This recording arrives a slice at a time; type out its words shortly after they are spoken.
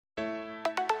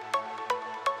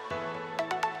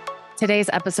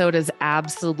Today's episode is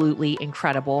absolutely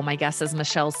incredible. My guest is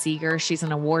Michelle Segar. She's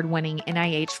an award-winning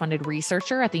NIH-funded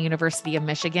researcher at the University of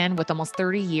Michigan with almost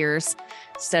 30 years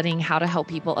studying how to help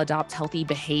people adopt healthy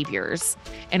behaviors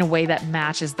in a way that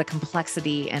matches the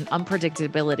complexity and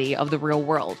unpredictability of the real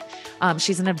world.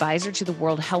 She's an advisor to the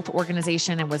World Health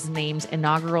Organization and was named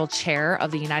inaugural chair of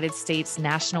the United States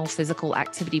National Physical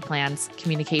Activity Plans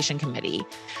Communication Committee.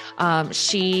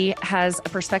 She has a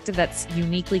perspective that's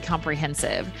uniquely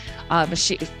comprehensive.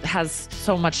 She has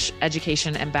so much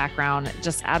education and background,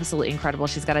 just absolutely incredible.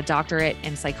 She's got a doctorate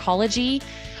in psychology,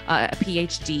 a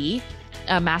PhD,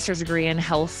 a master's degree in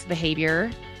health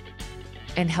behavior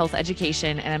and health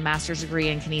education, and a master's degree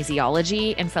in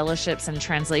kinesiology and fellowships in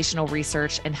translational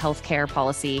research and healthcare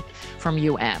policy from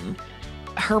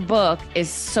Her book is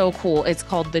so cool. It's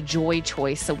called The Joy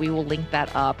Choice. So we will link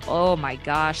that up. Oh my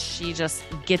gosh. She just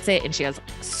gets it. And she has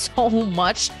so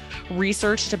much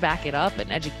research to back it up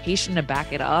and education to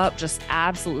back it up. Just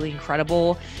absolutely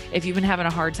incredible. If you've been having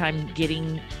a hard time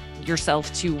getting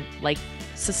yourself to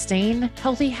sustain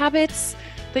healthy habits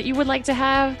that you would like to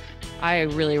have, I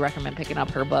really recommend picking up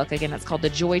her book. Again, it's called The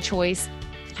Joy Choice: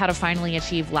 How to Finally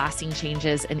Achieve Lasting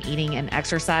Changes in Eating and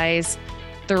Exercise.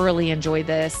 Thoroughly enjoyed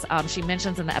this. She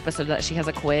mentions in the episode that she has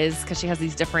a quiz because she has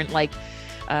these different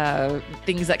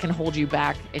things that can hold you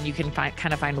back, and you can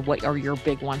find what are your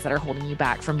big ones that are holding you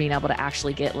back from being able to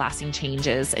actually get lasting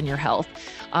changes in your health.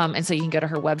 And so you can go to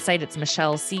her website. It's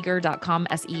michellesegar.com,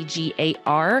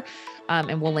 Segar.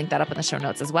 And we'll link that up in the show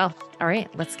notes as well. All right,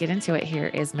 let's get into it. Here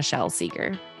is Michelle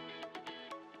Segar.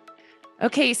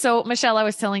 Okay, so Michelle, I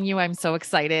was telling you I'm so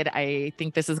excited. I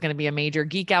think this is going to be a major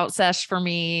geek out sesh for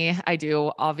me. I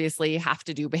do obviously have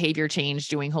to do behavior change,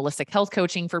 doing holistic health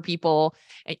coaching for people,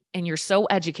 and you're so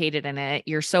educated in it.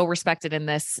 You're so respected in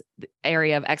this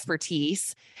area of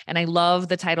expertise. And I love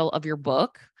the title of your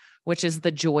book, which is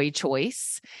The Joy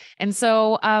Choice. And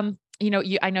so, I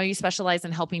know you specialize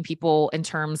in helping people in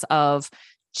terms of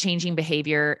changing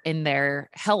behavior in their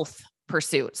health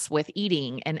pursuits with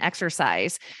eating and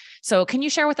exercise. So can you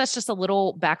share with us just a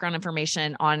little background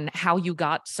information on how you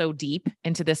got so deep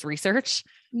into this research?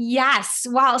 Yes.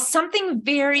 Well, something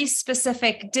very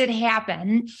specific did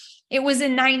happen. It was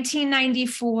in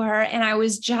 1994, and I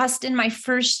was just in my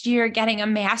first year getting a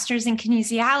master's in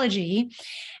kinesiology.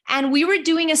 And we were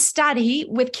doing a study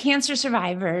with cancer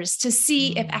survivors to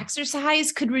see if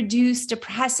exercise could reduce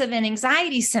depressive and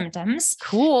anxiety symptoms.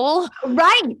 Cool.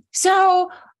 Right. So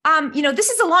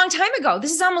this is a long time ago.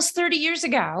 This is almost 30 years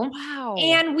ago. Wow.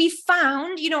 And we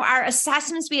found, our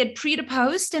assessments, we had pre to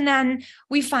post, and then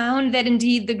we found that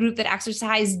indeed the group that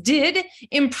exercised did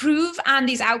improve on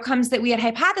these outcomes that we had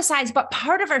hypothesized. But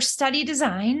part of our study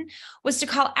design was to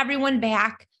call everyone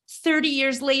back 10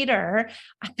 weeks later,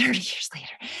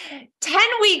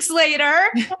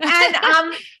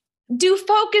 and do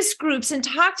focus groups and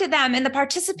talk to them. And the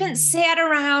participants sat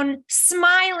around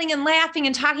smiling and laughing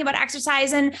and talking about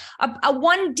exercise. And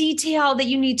one detail that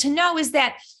you need to know is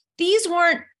that these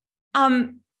weren't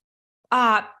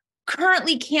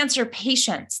currently cancer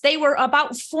patients. They were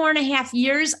about 4.5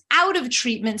 years out of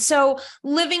treatment, so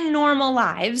living normal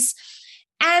lives.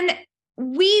 And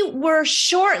we were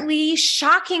shockingly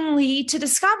to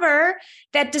discover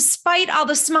that despite all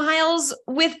the smiles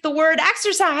with the word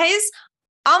exercise,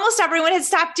 almost everyone had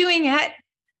stopped doing it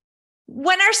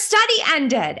when our study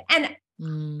ended. And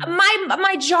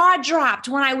my jaw dropped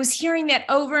when I was hearing that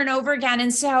over and over again.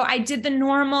 And so I did the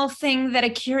normal thing that a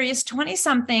curious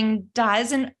 20-something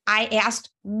does. And I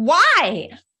asked, why?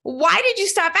 Why did you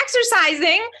stop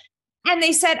exercising? And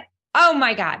they said, oh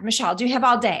my God, Michelle, do you have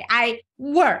all day? I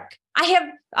work. I have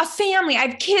a family. I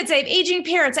have kids. I have aging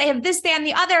parents. I have this, that, and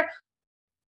the other.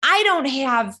 I don't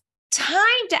have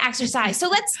time to exercise. So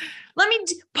let me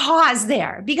pause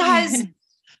there, because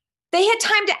they had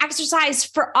time to exercise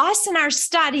for us in our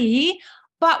study,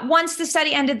 but once the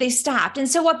study ended, they stopped. And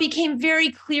so what became very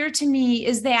clear to me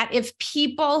is that if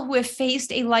people who have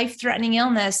faced a life-threatening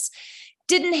illness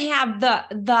didn't have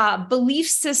the belief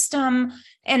system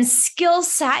and skill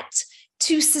set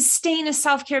to sustain a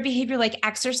self-care behavior like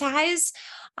exercise,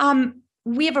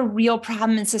 we have a real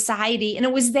problem in society. And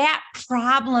it was that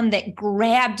problem that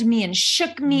grabbed me and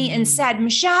shook me and said,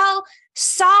 Michelle,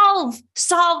 solve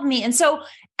me. And so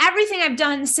everything I've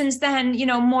done since then,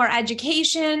 more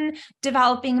education,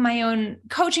 developing my own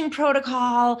coaching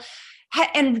protocol,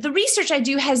 and the research I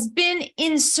do has been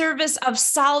in service of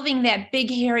solving that big,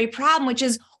 hairy problem, which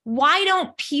is, why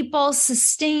don't people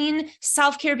sustain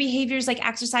self-care behaviors like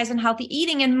exercise and healthy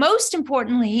eating? And most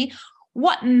importantly,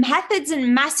 what methods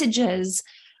and messages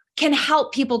can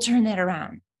help people turn that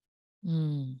around?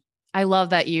 I love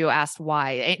that you asked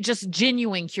why. Just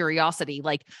genuine curiosity,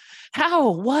 like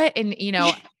how, what, and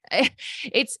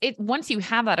once you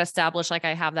have that established, like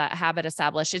I have that habit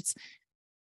established,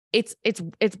 it's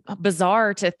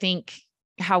bizarre to think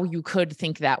how you could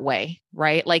think that way.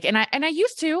 Right. Like, and I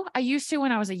used to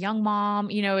when I was a young mom,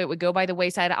 it would go by the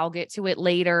wayside. I'll get to it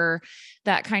later,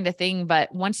 that kind of thing.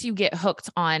 But once you get hooked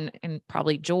on, and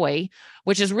probably joy,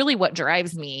 which is really what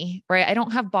drives me, right? I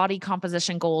don't have body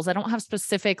composition goals. I don't have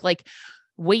specific like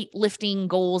weightlifting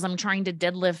goals. I'm trying to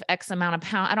deadlift X amount of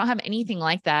pounds. I don't have anything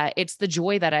like that. It's the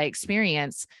joy that I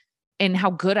experience and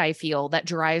how good I feel that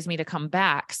drives me to come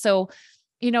back. So,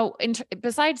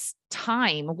 besides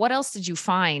time, what else did you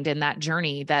find in that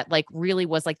journey that like really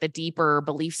was like the deeper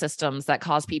belief systems that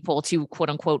cause people to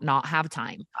quote unquote not have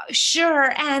time?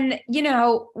 Sure. And,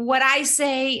 what I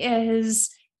say is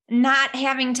not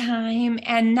having time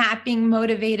and not being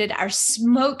motivated are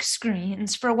smoke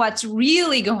screens for what's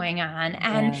really going on.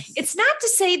 And Yes. It's not to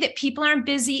say that people aren't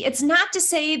busy. It's not to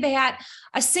say that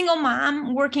a single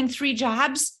mom working 3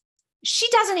 jobs, she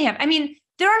doesn't have,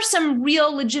 there are some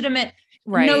real legitimate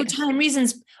no time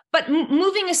reasons, but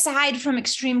moving aside from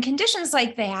extreme conditions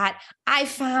like that, I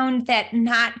found that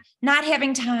not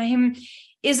having time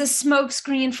is a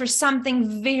smokescreen for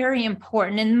something very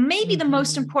important. And maybe the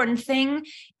most important thing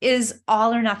is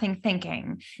all or nothing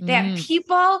thinking, that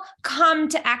people come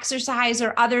to exercise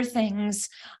or other things.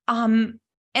 And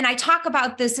I talk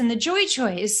about this in the Joy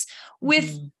Choice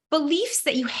with beliefs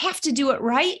that you have to do it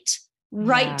right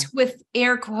with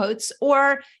air quotes,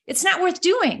 or it's not worth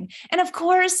doing. And of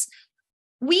course,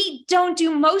 we don't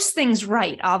do most things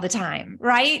right all the time,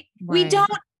 right? We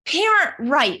don't parent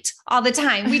right all the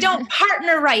time. We don't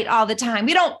partner right all the time.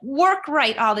 We don't work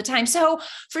right all the time. So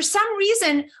for some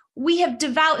reason, we have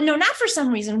developed, no, not for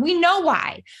some reason, we know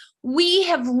why. We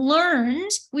have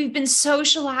learned, we've been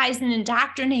socialized and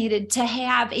indoctrinated to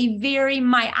have a very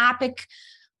myopic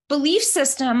belief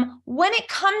system when it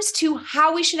comes to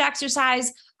how we should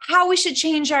exercise, how we should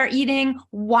change our eating,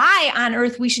 why on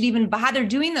earth we should even bother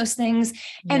doing those things.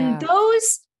 Yeah. And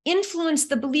those influence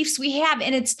the beliefs we have.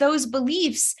 And it's those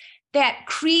beliefs that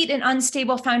create an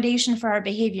unstable foundation for our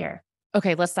behavior.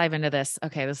 Okay, let's dive into this.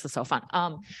 Okay, this is so fun.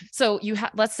 So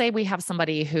let's say we have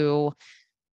somebody who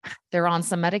they're on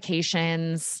some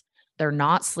medications, they're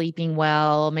not sleeping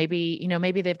well. Maybe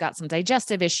they've got some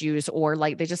digestive issues, or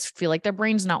like they just feel like their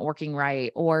brain's not working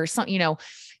right, or some,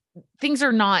 things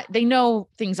are not, they know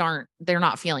things aren't, they're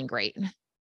not feeling great.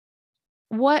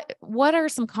 What are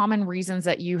some common reasons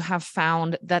that you have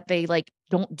found that they like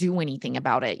don't do anything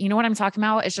about it? You know what I'm talking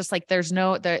about? It's just like, there's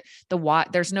no,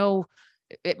 there's no,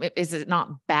 is it not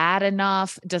bad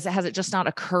enough? Has it just not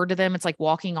occurred to them? It's like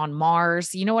walking on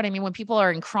Mars. You know what I mean? When people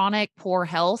are in chronic poor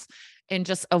health and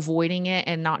just avoiding it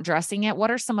and not addressing it,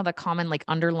 what are some of the common like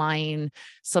underlying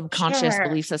subconscious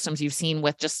belief systems you've seen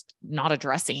with just not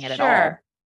addressing it at all?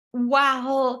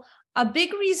 Well, a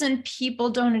big reason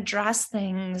people don't address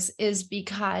things is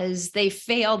because they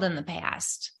failed in the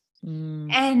past.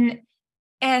 And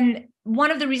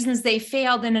one of the reasons they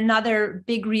failed, and another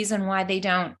big reason why they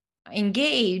don't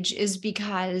engage, is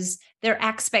because their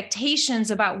expectations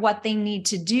about what they need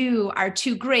to do are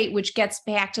too great, which gets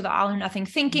back to the all or nothing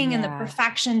thinking and the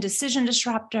perfection decision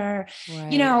disruptor,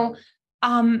 and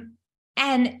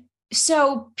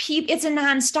so it's a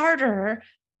non-starter,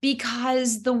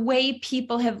 because the way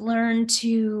people have learned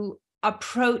to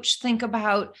approach, think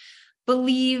about,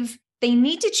 believe they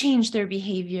need to change their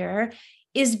behavior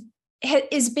is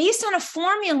based on a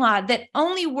formula that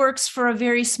only works for a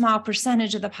very small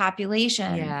percentage of the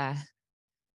population. Yeah.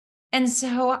 And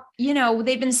so,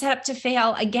 they've been set up to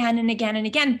fail again and again and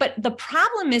again. But the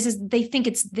problem is they think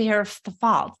it's their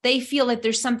fault. They feel that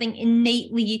there's something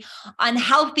innately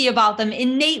unhealthy about them,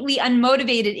 innately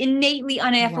unmotivated, innately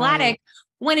unathletic.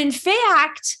 When in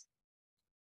fact,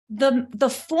 the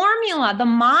formula, the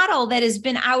model that has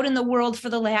been out in the world for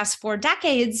the last 4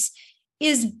 decades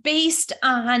is based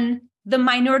on the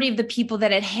minority of the people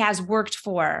that it has worked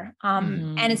for.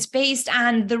 And it's based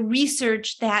on the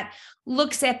research that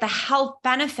looks at the health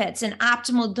benefits and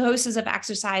optimal doses of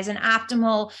exercise and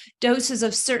optimal doses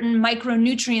of certain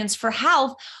micronutrients for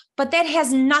health. But that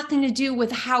has nothing to do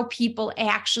with how people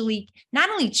actually not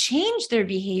only change their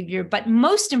behavior, but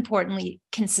most importantly,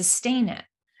 can sustain it.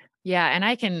 Yeah.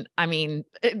 And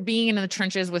being in the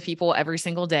trenches with people every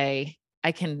single day,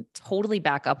 I can totally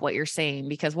back up what you're saying,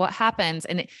 because what happens,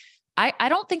 and I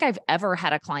don't think I've ever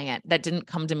had a client that didn't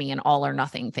come to me in all or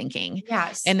nothing thinking.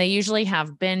 Yes. And they usually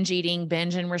have binge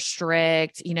and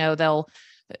restrict,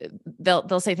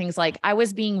 they'll say things like, I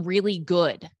was being really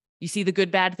good You see the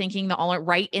good, bad thinking, the all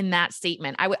right in that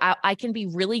statement. I can be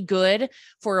really good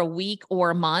for a week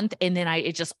or a month. And then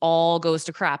it just all goes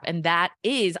to crap. And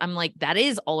I'm like, that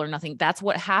is all or nothing. That's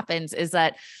what happens, is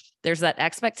that there's that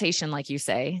expectation, like you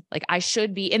say, like I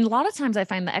should be. And a lot of times I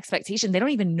find the expectation, they don't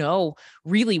even know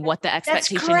really what the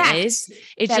expectation is.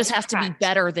 It just has to be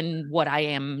better than what I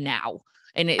am now.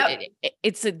 And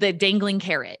it's the dangling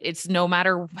carrot. It's no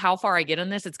matter how far I get in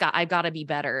this, I've got to be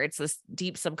better. It's this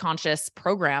deep subconscious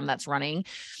program that's running.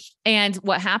 And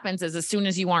what happens is, as soon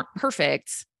as you aren't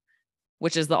perfect,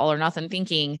 which is the all or nothing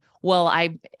thinking. Well,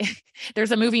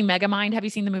 there's a movie, Megamind. Have you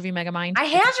seen the movie Megamind? I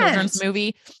haven't. It's a children's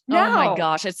movie. No. Oh my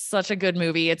gosh. It's such a good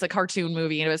movie. It's a cartoon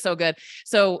movie and it was so good.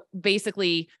 So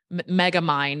basically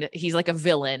Megamind, he's like a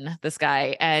villain, this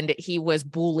guy, and he was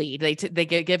bullied. They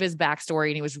give his backstory,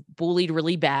 and he was bullied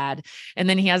really bad. And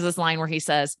then he has this line where he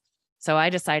says, so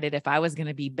I decided if I was going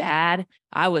to be bad,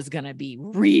 I was going to be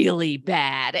really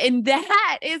bad. And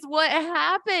that is what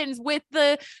happens with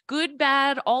the good,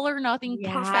 bad, all or nothing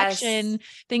perfection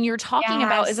thing you're talking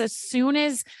about, is as soon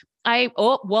as I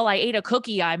ate a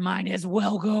cookie, I might as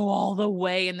well go all the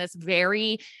way in this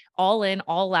very all in,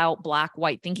 all out, black,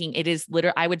 white thinking. It is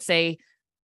literally, I would say,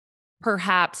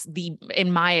 perhaps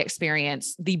in my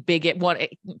experience,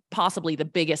 possibly the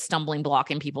biggest stumbling block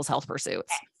in people's health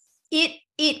pursuits.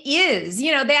 It is,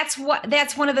 that's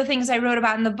one of the things I wrote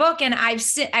about in the book. And I've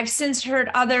since heard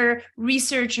other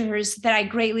researchers that I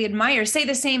greatly admire say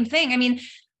the same thing. I mean,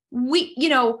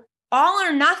 all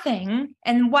or nothing.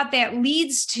 And what that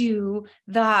leads to,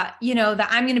 the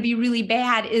I'm going to be really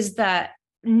bad, is the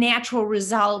natural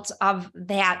result of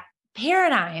that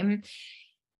paradigm.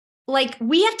 Like,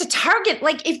 we have to target,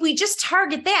 like, if we just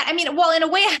target that, I mean, well, in a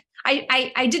way,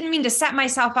 I didn't mean to set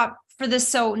myself up for this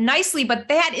so nicely, but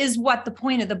that is what the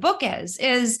point of the book is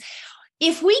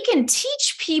if we can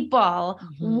teach people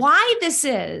why this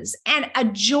is, and a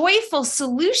joyful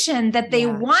solution that they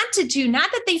want to do,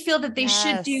 not that they feel that they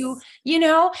should do,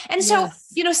 and so,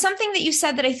 something that you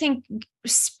said that I think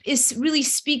really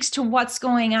speaks to what's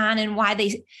going on and why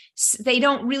they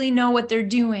don't really know what they're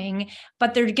doing,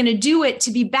 but they're going to do it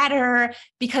to be better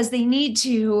because they need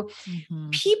to.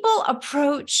 People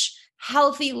approach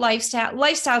healthy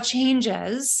lifestyle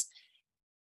changes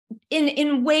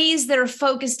in ways that are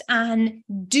focused on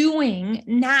doing,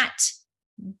 not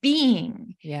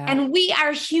being. And we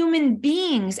are human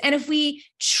beings. And if we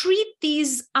treat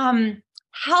these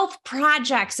health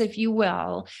projects, if you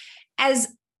will, as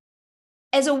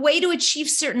a way to achieve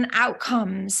certain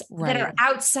outcomes that are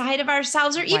outside of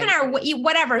ourselves, or even our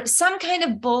whatever, some kind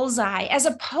of bullseye, as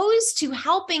opposed to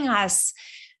helping us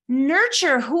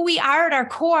nurture who we are at our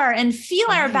core and feel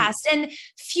our best and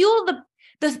fuel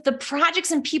the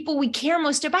projects and people we care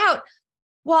most about.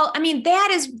 Well, I mean,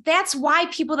 that's why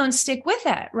people don't stick with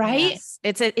it, right? Yes.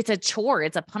 It's a chore.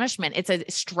 It's a punishment. It's a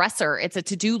stressor. It's a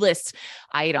to-do list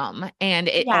item. And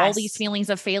all these feelings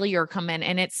of failure come in.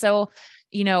 And it's so,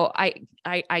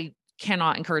 I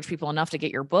cannot encourage people enough to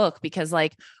get your book, because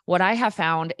like what I have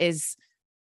found is,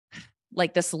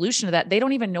 like, the solution to that, they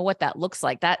don't even know what that looks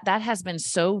like. That has been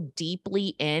so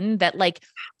deeply in that, like,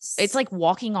 it's like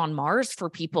walking on Mars for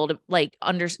people to like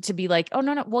to be like, oh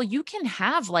no, well, you can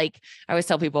have, like, I always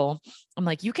tell people, I'm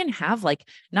like, you can have, like,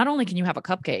 not only can you have a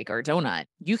cupcake or a donut,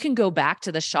 you can go back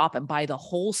to the shop and buy the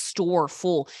whole store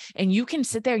full, and you can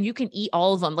sit there and you can eat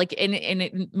all of them. Like,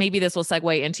 maybe this will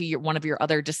segue into one of your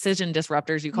other decision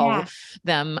disruptors. You call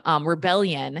them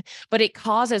rebellion, but it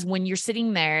causes, when you're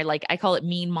sitting there, like, I call it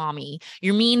mean mommy.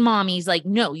 Your mean mommy's like,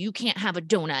 no, you can't have a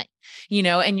donut,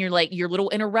 and you're like, your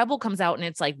little inner rebel comes out and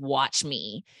it's like, watch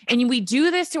me. And we do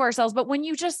this to ourselves. But when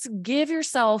you just give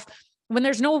yourself, when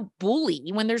there's no bully,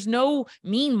 when there's no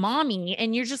mean mommy,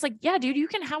 and you're just like, yeah, dude, you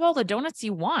can have all the donuts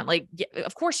you want. Like,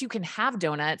 of course you can have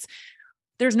donuts.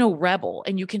 There's no rebel,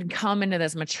 and you can come into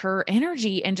this mature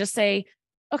energy and just say,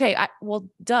 okay,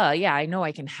 duh. Yeah, I know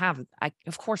I can have,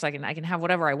 of course I can have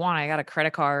whatever I want. I got a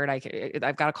credit card.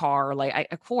 I've got a car. Like,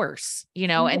 of course,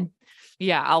 and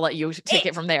yeah, I'll let you take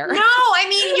it from there. No, I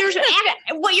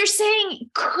mean, what you're saying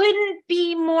couldn't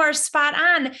be more spot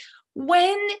on.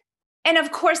 And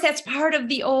of course, that's part of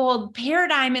the old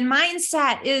paradigm and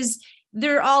mindset, is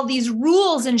there are all these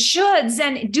rules and shoulds,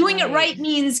 and doing it right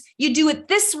means you do it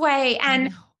this way.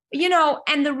 And,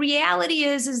 and the reality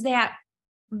is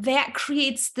that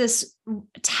creates this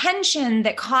tension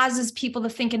that causes people to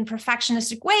think in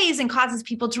perfectionistic ways and causes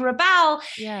people to rebel.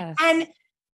 Yes. And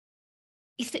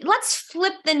let's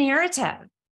flip the narrative,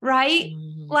 right?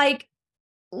 Like,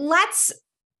 let's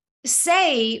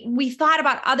say we thought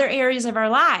about other areas of our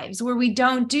lives where we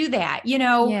don't do that,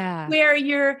 where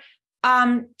you're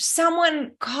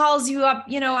someone calls you up,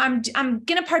 I'm going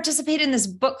to participate in this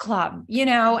book club,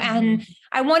 and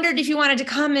I wondered if you wanted to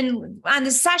come and on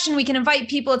this session, we can invite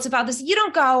people. It's about this. You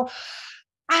don't go,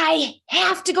 I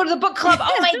have to go to the book club.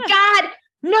 Oh my God.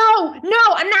 No,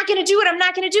 I'm not going to do it. I'm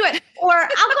not going to do it. Or I'll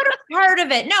go to part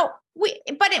of it. No,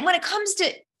 when it comes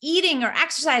to eating or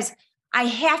exercise, I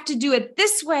have to do it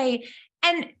this way.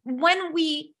 And when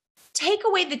we take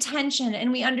away the tension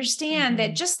and we understand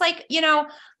that, just like,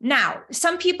 now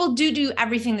some people do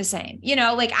everything the same,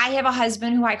 like I have a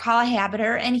husband who I call a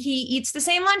habiter, and he eats the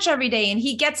same lunch every day, and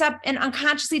he gets up and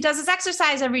unconsciously does his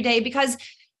exercise every day because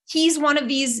he's one of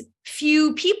these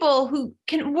few people who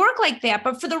can work like that.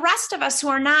 But for the rest of us who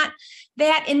are not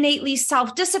that innately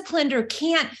self-disciplined or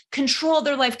can't control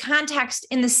their life context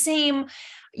in the same,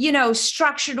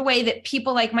 structured way that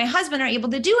people like my husband are able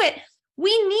to do it,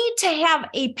 we need to have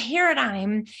a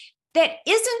paradigm that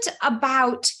isn't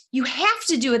about, you have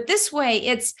to do it this way.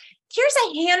 It's, here's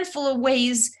a handful of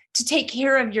ways to take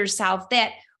care of yourself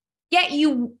that get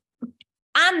you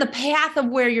on the path of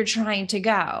where you're trying to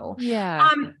go. Yeah.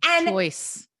 And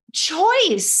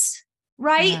choice,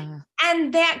 right? Yeah.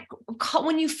 And that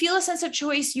when you feel a sense of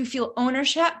choice, you feel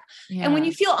ownership. Yeah. And when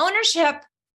you feel ownership,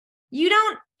 you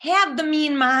don't have the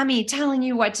mean mommy telling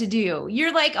you what to do.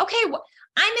 You're like, okay,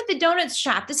 I'm at the donut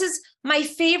shop. This is my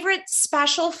favorite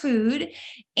special food.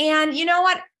 And you know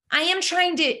what? I am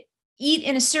trying to eat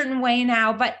in a certain way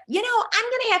now, but I'm going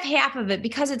to have half of it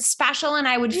because it's special and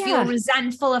I would feel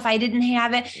resentful if I didn't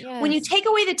have it. Yes. When you take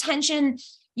away the tension,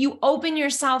 you open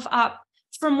yourself up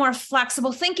for more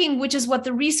flexible thinking, which is what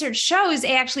the research shows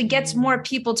actually gets more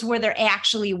people to where they're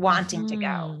actually wanting to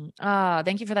go.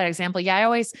 Thank you for that example. Yeah. I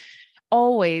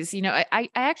always, I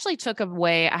actually took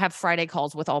away, I have Friday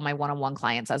calls with all my one-on-one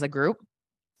clients as a group.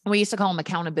 We used to call them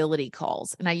accountability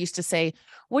calls. And I used to say,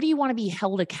 what do you want to be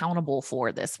held accountable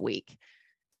for this week?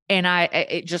 And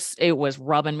it was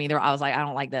rubbing me there. I was like, I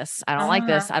don't like this. I don't like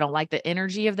this. I don't like the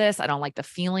energy of this. I don't like the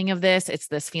feeling of this. It's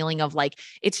this feeling of like,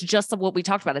 it's just what we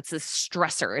talked about. It's this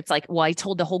stressor. It's like, well, I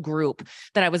told the whole group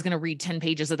that I was going to read 10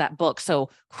 pages of that book. So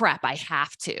crap, I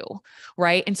have to.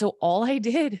 Right. And so all I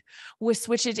did was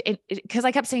switch it because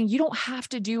I kept saying, you don't have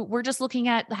to do, we're just looking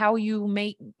at how you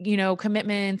make,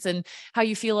 commitments and how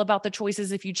you feel about the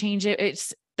choices. If you change it,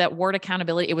 it's that word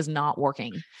accountability. It was not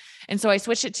working. And so I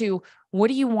switched it to, what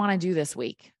do you want to do this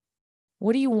week?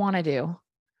 What do you want to do?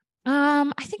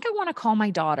 I think I want to call my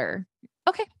daughter.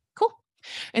 Okay, cool.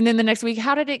 And then the next week,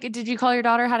 did you call your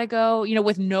daughter? How'd it go?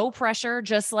 With no pressure,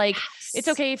 just like, it's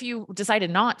okay if you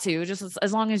decided not to, just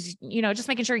as long as, just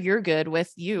making sure you're good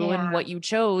with you and what you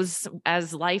chose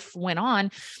as life went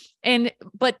on.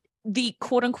 But the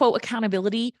quote unquote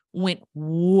accountability went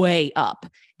way up,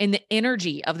 and the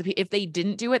energy of if they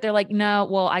didn't do it, they're like, no,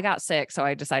 well, I got sick. So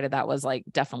I decided that was like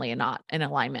definitely not in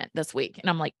alignment this week. And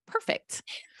I'm like, perfect.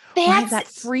 That's that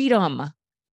freedom.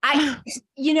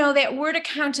 That word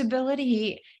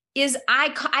accountability is,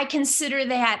 I consider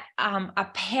that,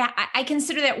 I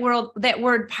consider that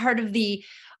word part of the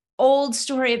old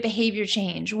story of behavior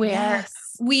change where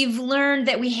we've learned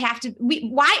that we have to,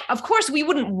 of course we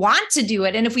wouldn't want to do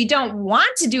it. And if we don't want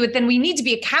to do it, then we need to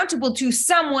be accountable to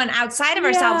someone outside of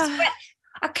ourselves. But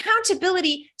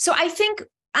accountability. So I think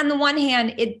on the one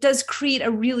hand, it does create a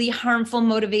really harmful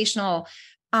motivational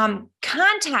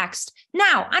context.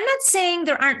 Now, I'm not saying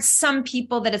there aren't some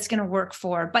people that it's going to work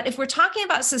for, but if we're talking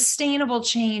about sustainable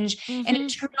change and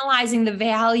internalizing the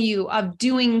value of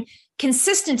doing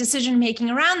consistent decision-making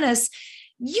around this,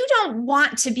 you don't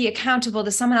want to be accountable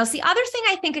to someone else. The other thing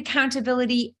I think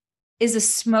accountability is a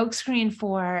smokescreen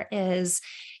for is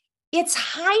it's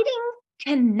hiding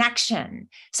connection.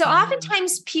 So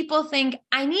oftentimes people think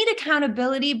I need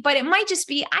accountability, but it might just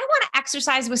be, I want to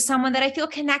exercise with someone that I feel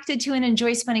connected to and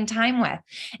enjoy spending time with.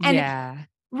 And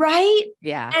right?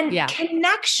 Yeah. And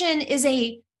connection is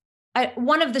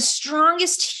one of the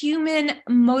strongest human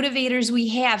motivators we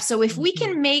have. So if we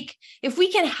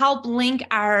can help link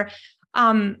our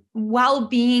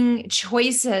well-being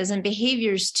choices and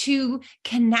behaviors to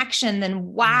connection, then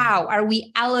wow, are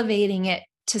we elevating it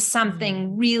to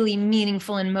something really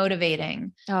meaningful and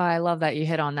motivating? Oh, I love that you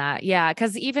hit on that. Yeah.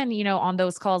 Cause even, on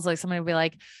those calls, like somebody will be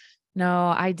like,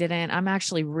 no, I didn't. I'm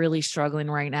actually really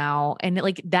struggling right now. And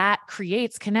like that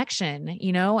creates connection,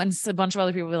 and so a bunch of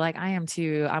other people will be like, I am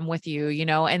too, I'm with you,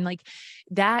 and like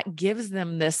that gives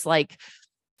them this like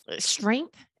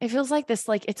strength. It feels like this,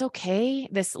 like, it's okay,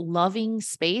 this loving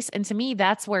space. And to me,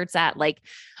 that's where it's at. Like,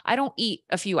 I don't eat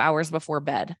a few hours before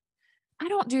bed. I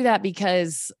don't do that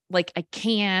because like I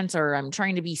can't, or I'm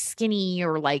trying to be skinny,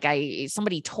 or like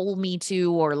somebody told me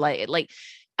to, or like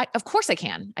of course I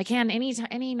can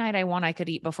any night I want, I could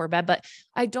eat before bed, but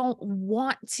I don't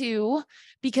want to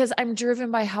because I'm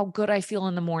driven by how good I feel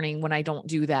in the morning when I don't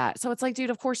do that. So it's like, dude,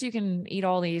 of course you can eat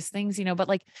all these things, but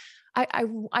like I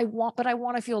want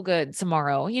to feel good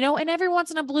tomorrow, and every once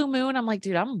in a blue moon, I'm like,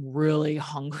 dude, I'm really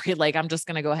hungry. Like, I'm just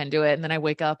going to go ahead and do it. And then I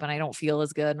wake up and I don't feel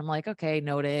as good. And I'm like, okay,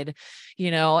 noted,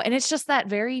 and it's just that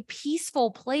very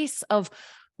peaceful place of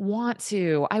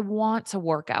I want to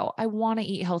work out. I want to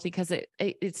eat healthy because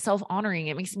it's self-honoring.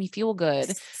 It makes me feel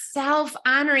good.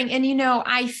 Self-honoring. And,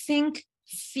 I think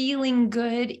feeling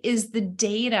good is the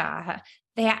data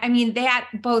that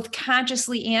both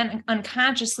consciously and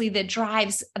unconsciously that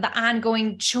drives the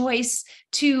ongoing choice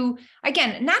to,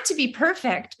 again, not to be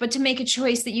perfect, but to make a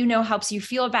choice that, helps you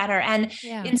feel better. And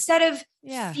instead of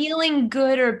feeling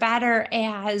good or better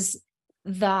as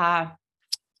the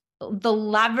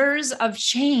levers of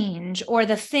change or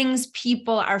the things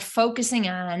people are focusing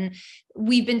on,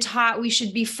 we've been taught we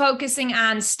should be focusing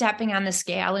on stepping on the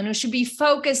scale, and we should be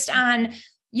focused on,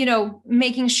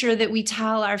 making sure that we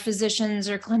tell our physicians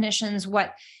or clinicians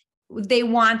what they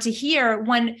want to hear,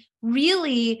 when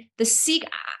really the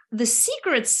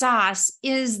secret sauce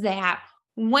is that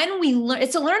when we learn,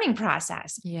 it's a learning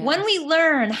process. Yes. When we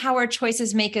learn how our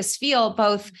choices make us feel,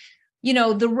 both,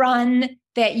 the run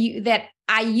that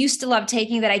I used to love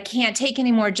taking that I can't take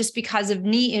anymore just because of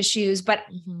knee issues. But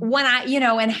when I,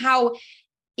 and how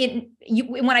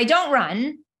when I don't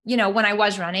run, when I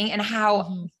was running, and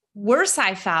how worse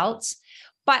I felt,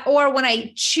 or when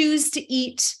I choose to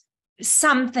eat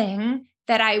something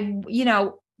that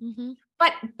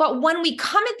but when we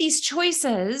come at these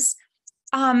choices,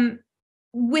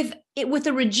 with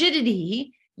the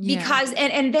rigidity, because,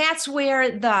 and that's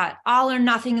where the all or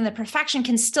nothing and the perfection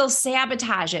can still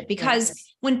sabotage it, because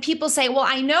when people say, well,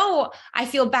 I know I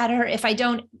feel better if I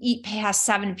don't eat past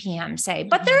 7 p.m., say,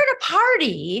 but they're at a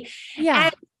party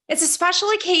and it's a special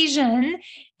occasion,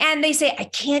 and they say, I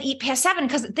can't eat past 7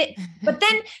 but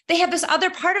then they have this other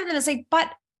part of them that's like, but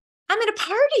I'm at a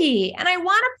party and I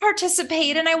want to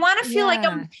participate and I want to feel like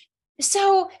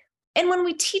and when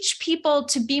we teach people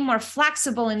to be more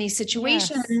flexible in these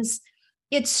situations,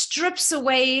 it strips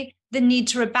away the need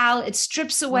to rebel. It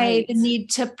strips away the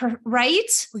need to,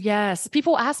 right? Yes.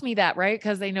 People ask me that, right?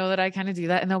 Because they know that I kind of do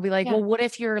that. And they'll be like, well, what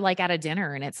if you're like at a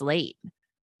dinner and it's late?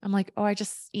 I'm like, oh, I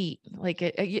just eat. Like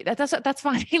that's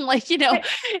fine. Like,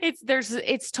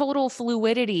 it's total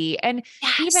fluidity. And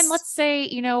even let's say,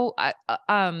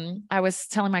 I was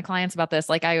telling my clients about this.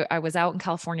 Like I was out in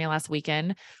California last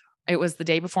weekend. It was the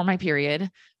day before my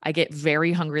period. I get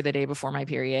very hungry the day before my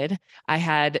period. I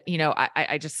had,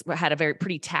 I just had a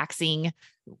pretty taxing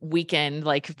weekend,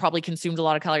 like probably consumed a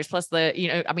lot of calories, plus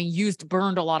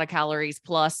burned a lot of calories,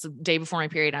 plus day before my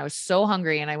period. I was so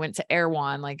hungry and I went to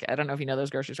Erewhon. Like, I don't know if you know those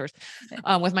grocery stores,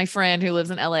 with my friend who lives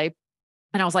in LA.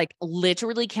 And I was like,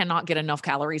 literally cannot get enough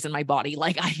calories in my body.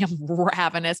 Like I am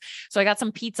ravenous. So I got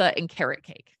some pizza and carrot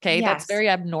cake. Okay. Yes. That's very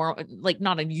abnormal, like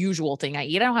not a usual thing I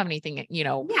eat. I don't have anything,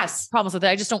 problems with it.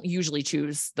 I just don't usually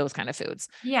choose those kind of foods.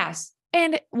 Yes.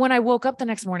 And when I woke up the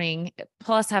next morning,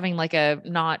 plus having like a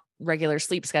not regular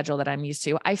sleep schedule that I'm used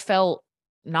to, I felt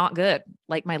not good.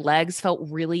 Like my legs felt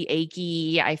really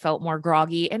achy. I felt more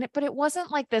groggy, but it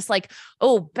wasn't like this, like,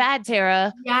 oh, bad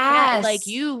Tara. Yes. Like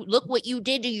you look what you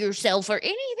did to yourself or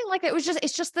anything like that.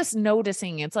 It's just this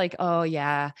noticing. It's like, oh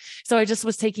yeah. So I just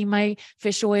was taking my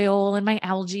fish oil and my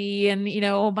algae and,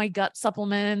 my gut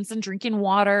supplements and drinking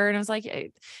water. And I was like,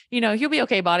 hey, you'll be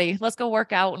okay, buddy. Let's go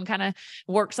work out and kind of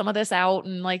work some of this out.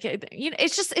 And like,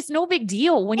 it's no big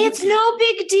deal it's no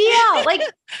big deal. Like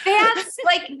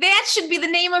that should be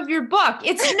the name of your book.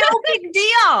 It's no big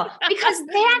deal, because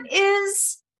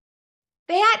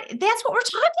that's what we're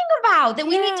talking about, that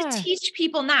we need to teach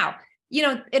people now.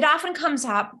 It often comes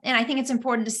up, and I think it's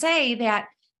important to say that,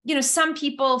 some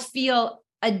people feel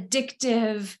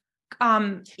addictive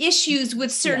issues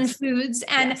with certain foods.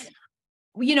 And,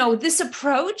 this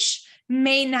approach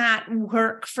may not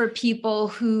work for people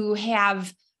who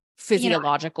have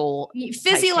physiological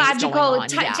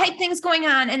type things going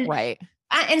on. And right.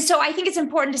 And so I think it's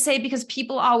important to say, because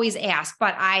people always ask,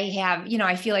 but I have,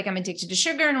 I feel like I'm addicted to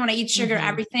sugar. And when I eat sugar,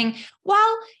 everything,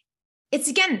 well, it's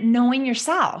again, knowing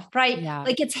yourself, right? Yeah.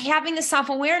 Like it's having the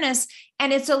self-awareness,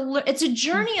 and it's a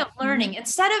journey of learning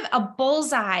instead of a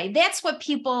bullseye. That's what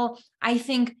people, I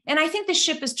think the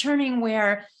ship is turning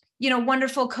where,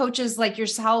 wonderful coaches like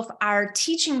yourself are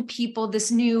teaching people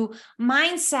this new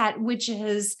mindset, which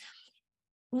is,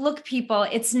 look, people,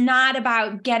 it's not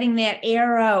about getting that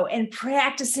arrow and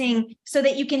practicing so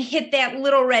that you can hit that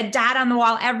little red dot on the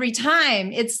wall every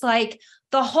time. It's like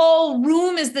the whole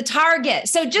room is the target.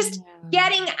 So just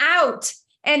getting out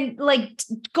and like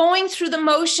going through the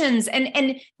motions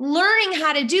and learning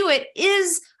how to do it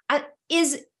is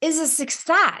a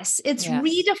success. It's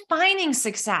redefining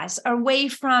success away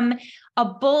from a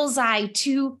bullseye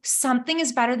to something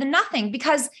is better than nothing,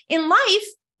 because in life,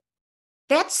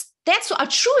 that's a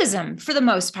truism for the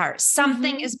most part.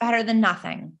 Something is better than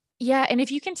nothing. Yeah. And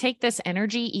if you can take this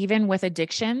energy, even with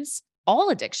addictions, all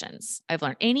addictions, I've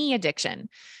learned any addiction,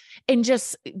 and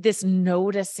just this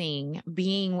noticing,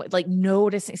 being like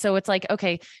noticing. So it's like,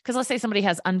 okay, because let's say somebody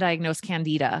has undiagnosed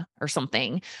candida or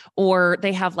something, or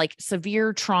they have like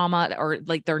severe trauma, or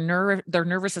like their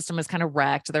nervous system is kind of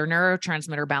wrecked. Their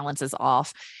neurotransmitter balance is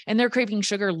off, and they're craving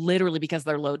sugar literally because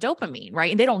they're low dopamine,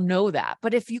 right? And they don't know that.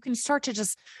 But if you can start to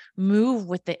just move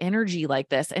with the energy like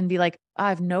this and be like,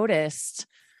 I've noticed,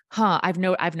 I've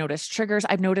noticed triggers.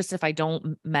 I've noticed if I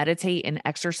don't meditate and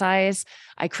exercise,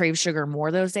 I crave sugar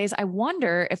more those days. I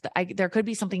wonder if there could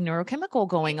be something neurochemical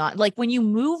going on. Like when you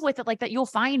move with it like that, you'll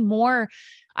find more.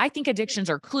 I think addictions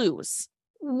are clues.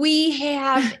 We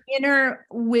have inner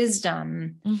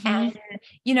wisdom. And,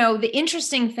 the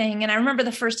interesting thing, and I remember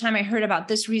the first time I heard about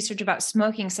this research about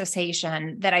smoking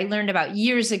cessation that I learned about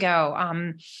years ago.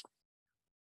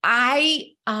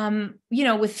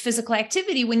 With physical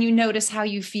activity, when you notice how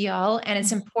you feel, and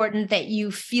it's important that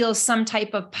you feel some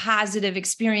type of positive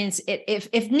experience,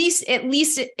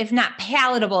 if not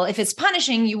palatable, if it's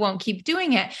punishing, you won't keep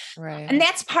doing it. Right. And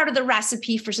that's part of the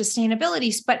recipe for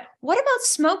sustainability. But what about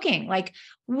smoking? Like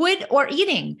or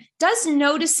eating? Does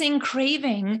noticing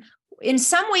craving, in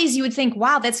some ways you would think,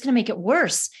 wow, that's going to make it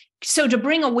worse. So to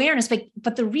bring awareness,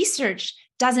 but the research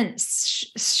doesn't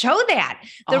show that.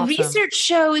 The research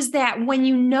shows that when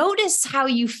you notice how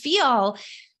you feel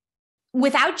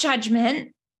without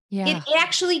judgment, it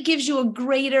actually gives you a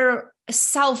greater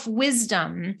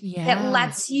self-wisdom that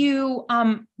lets you,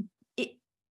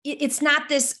 it's not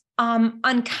this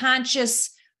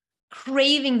unconscious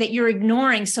craving that you're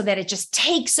ignoring so that it just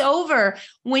takes over.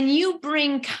 When you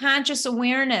bring conscious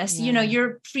awareness,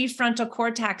 your prefrontal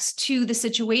cortex to the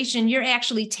situation, you're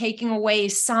actually taking away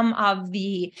some of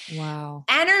the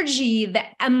energy, the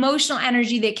emotional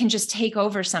energy that can just take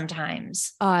over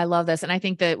sometimes. Oh, I love this. And I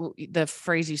think that the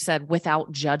phrase you said,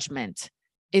 without judgment,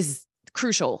 is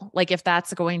crucial. Like if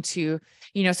that's going to,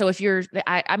 so if you're,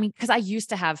 because I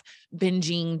used to have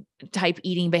binging type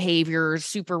eating behaviors,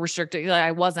 super restricted.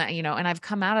 I wasn't, and I've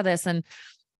come out of this and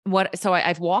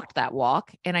I've walked that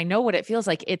walk and I know what it feels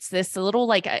like. It's this little,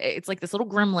 it's like this little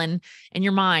gremlin in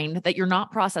your mind that you're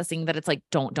not processing, that it's like,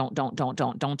 don't do that.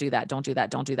 Don't do that. Don't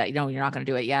do that. You're not going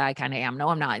to do it. Yeah, I kind of am. No,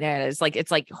 I'm not. Yeah. It's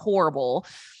like horrible.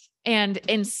 And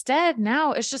instead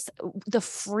now it's just the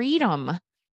freedom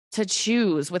to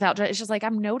choose without, it's just like,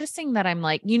 I'm noticing that I'm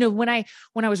like, when I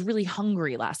was really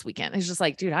hungry last weekend, it's just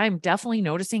like, dude, I'm definitely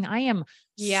noticing I am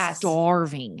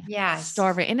starving.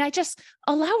 Starving. And I just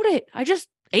allowed it. I just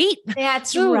ate.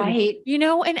 That's food, right.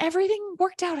 And everything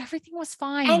worked out. Everything was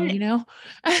fine,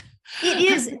 It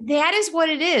is, that is what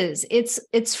it is.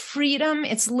 It's freedom,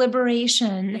 it's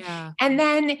liberation. Yeah. And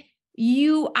then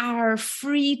you are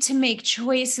free to make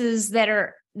choices that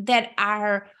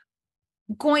are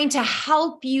going to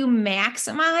help you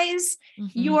maximize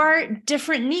your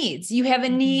different needs. You have a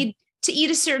need to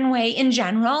eat a certain way in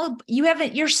general. You have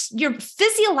you have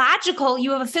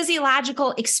a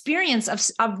physiological experience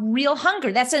of real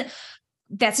hunger. That's a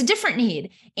different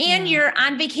need. And you're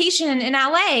on vacation in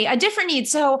LA, a different need.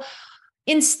 So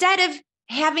instead of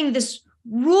having this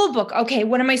rule book, okay,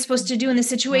 what am I supposed to do in this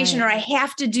situation? Or I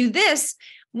have to do this.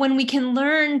 When we can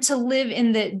learn to live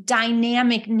in the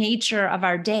dynamic nature of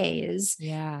our days,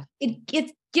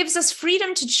 it gives us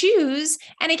freedom to choose.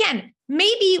 And again,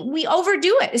 maybe we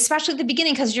overdo it, especially at the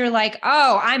beginning, because you're like,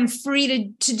 oh, I'm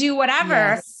free to do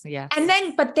whatever. Yes. And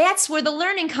then, but that's where the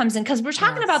learning comes in, because we're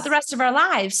talking about the rest of our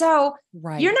lives. So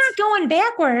you're not going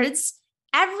backwards.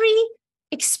 Every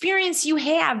experience you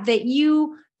have that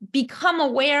you become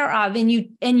aware of and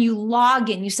you log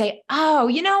in, you say, oh,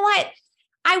 you know what?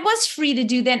 I was free to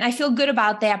do that. And I feel good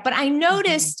about that. But I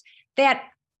noticed that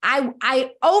I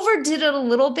overdid it a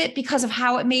little bit because of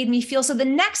how it made me feel. So the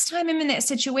next time I'm in that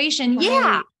situation,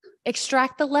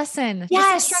 extract the lesson.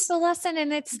 Yes. Just extract the lesson.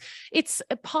 And it's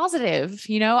positive.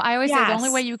 I always say the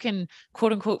only way you can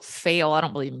quote unquote fail, I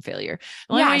don't believe in failure.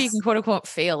 The only way you can quote unquote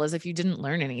fail is if you didn't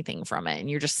learn anything from it and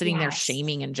you're just sitting there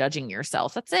shaming and judging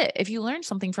yourself. That's it. If you learned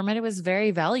something from it, it was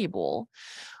very valuable.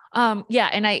 And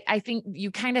I think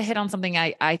you kind of hit on something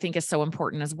I think is so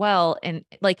important as well. And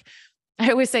like, I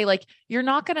always say, like, you're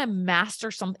not going to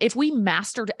master if we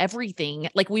mastered everything,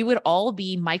 like we would all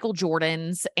be Michael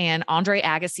Jordans and Andre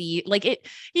Agassi, like it,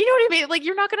 you know what I mean? Like,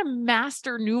 you're not going to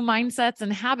master new mindsets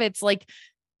and habits. Like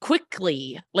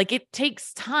quickly. Like it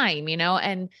takes time,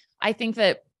 and I think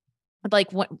that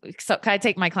like what, so I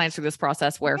take my clients through this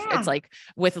process where it's like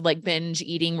with like binge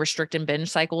eating, restrict and binge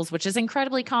cycles, which is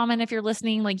incredibly common. If you're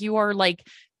listening, like you are like,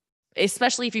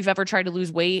 especially if you've ever tried to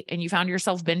lose weight and you found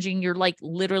yourself binging, you're like,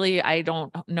 literally, I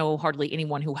don't know hardly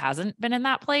anyone who hasn't been in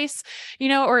that place,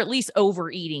 or at least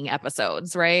overeating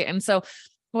episodes. Right. And so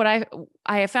what I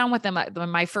have found with them,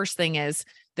 my first thing is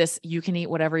this: you can eat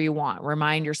whatever you want.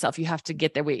 Remind yourself you have to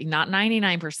get there. Not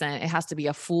 99%. It has to be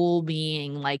a full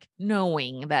being, like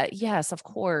knowing that, yes, of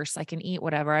course I can eat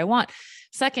whatever I want.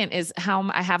 Second is how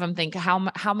I have them think, how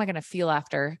am I going to feel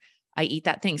after I eat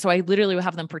that thing? So I literally will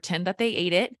have them pretend that they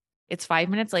ate it. It's 5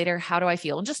 minutes later. How do I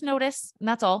feel? And just notice. And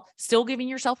that's all. Still giving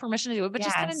yourself permission to do it, but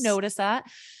just kind of notice that.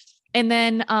 And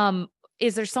then,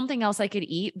 is there something else I could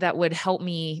eat that would help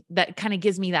me, that kind of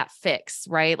gives me that fix,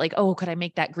 right? Like, oh, could I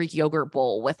make that Greek yogurt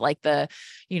bowl with like the,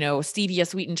 stevia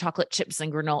sweetened chocolate chips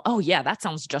and granola? Oh yeah, that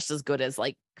sounds just as good as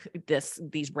like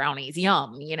these brownies.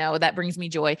 Yum. That brings me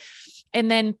joy.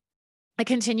 And then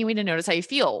continuing to notice how you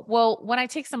feel. Well, when I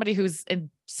take somebody who's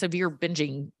in severe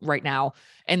binging right now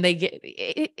and they get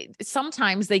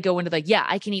sometimes they go into the,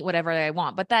 I can eat whatever I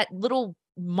want, but that little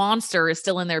monster is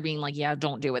still in there being like,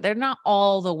 don't do it. They're not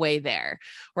all the way there.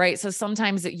 Right. So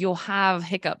sometimes you'll have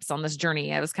hiccups on this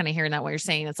journey. I was kind of hearing that what you're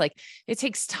saying. It's like, it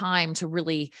takes time to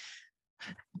really,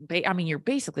 you're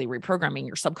basically reprogramming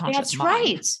your subconscious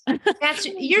mind. Right. That's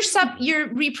you're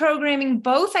reprogramming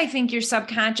both, I think, your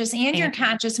subconscious and your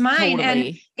conscious mind. Totally.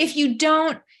 And if you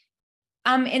don't,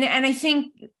 and I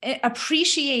think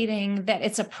appreciating that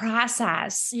it's a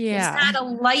process. It's not a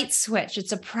light switch.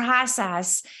 It's a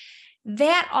process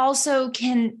that also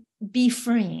can be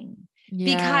freeing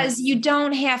because you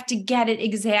don't have to get it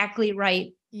exactly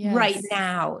right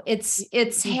now. It's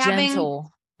having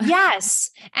gentle.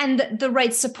 Yes. And the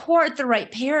right support, the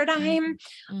right paradigm,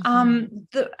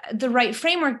 the right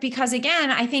framework, because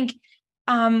again, I think,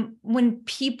 when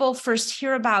people first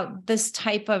hear about this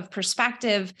type of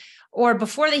perspective, or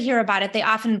before they hear about it, they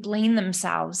often blame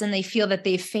themselves and they feel that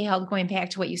they failed, going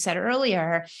back to what you said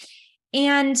earlier.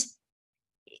 And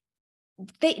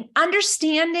they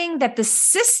understanding that the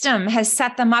system has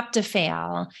set them up to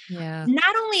fail.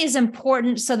 Not only is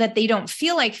important so that they don't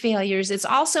feel like failures, it's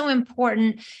also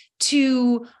important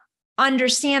to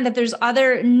understand that there's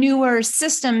other newer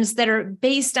systems that are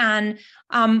based on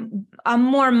a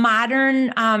more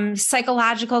modern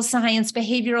psychological science,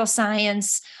 behavioral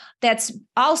science, that's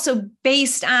also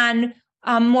based on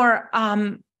more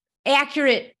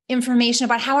accurate information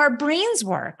about how our brains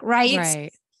work, right?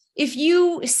 If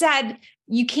you said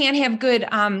you can't have good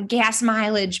gas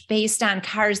mileage based on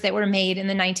cars that were made in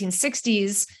the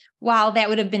 1960s, while that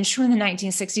would have been true in the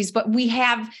 1960s, but we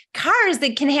have cars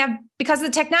that can have, because of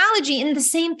the technology, and the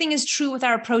same thing is true with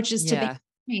our approaches to behavior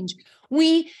change.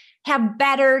 We have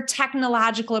better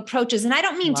technological approaches. And I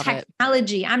don't mean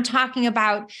technology. I'm talking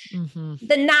about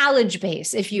the knowledge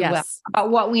base, if you will,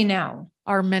 about what we know.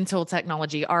 Our mental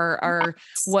technology, our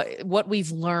what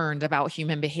we've learned about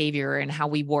human behavior and how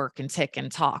we work and tick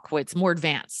and talk. It's more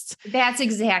advanced. That's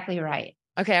exactly right.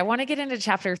 Okay. I want to get into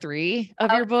chapter 3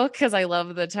 of your book because I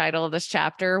love the title of this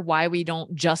chapter, Why We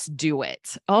Don't Just Do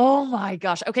It. Oh my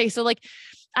gosh. Okay. So like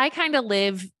I kind of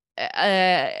live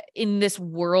in this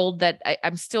world that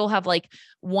I'm still have like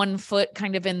one foot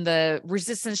kind of in the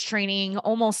resistance training,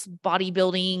 almost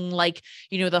bodybuilding, like,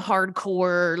 the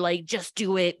hardcore, like just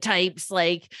do it types,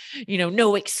 like,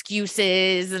 no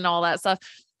excuses and all that stuff.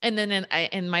 And then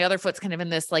and my other foot's kind of in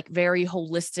this like very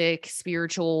holistic,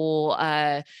 spiritual,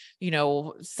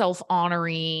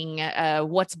 self-honoring,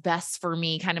 what's best for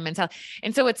me kind of mentality.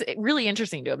 And so it's really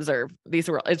interesting to observe these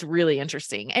worlds. It's really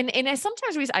interesting. And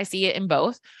sometimes I see it in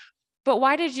both. But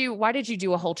why did you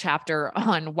do a whole chapter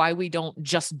on why we don't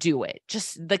just do it?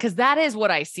 Just because that is what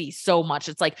I see so much.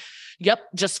 It's like, yep,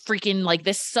 just freaking like,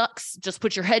 this sucks. Just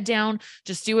put your head down,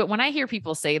 just do it. When I hear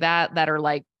people say that are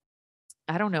like,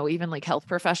 I don't know, even like health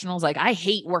professionals, like, I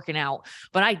hate working out,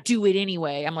 but I do it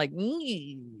anyway. I'm like,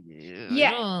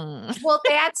 yeah. Well,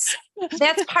 that's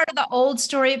part of the old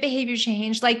story of behavior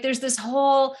change. Like there's this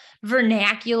whole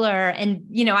vernacular and,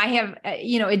 I have,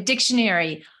 a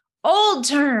dictionary, old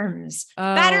terms,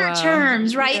 better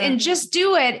terms, right? Yeah. And just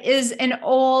do it is an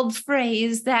old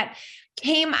phrase that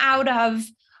came out of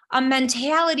a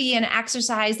mentality and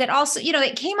exercise that also,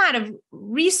 it came out of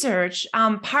research,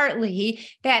 partly,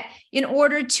 that in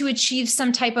order to achieve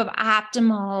some type of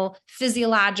optimal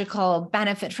physiological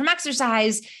benefit from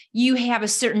exercise, you have a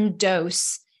certain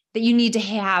dose that you need to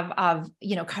have of,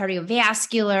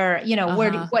 cardiovascular,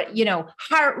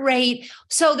 heart rate.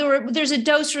 So there's a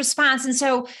dose response. And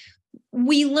so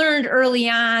we learned early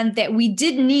on that we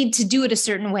did need to do it a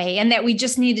certain way and that we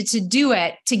just needed to do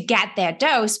it to get that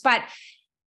dose. But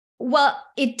well,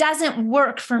 it doesn't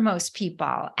work for most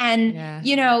people. And,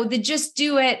 the just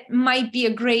do it might be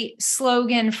a great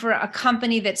slogan for a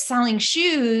company that's selling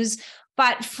shoes,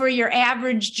 but for your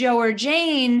average Joe or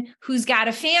Jane who's got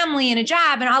a family and a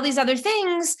job and all these other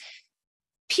things,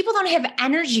 people don't have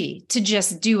energy to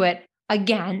just do it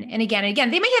again and again and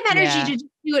again. They might have energy to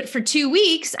do it for 2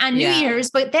 weeks on New Year's,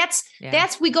 but that's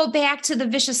we go back to the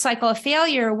vicious cycle of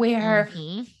failure where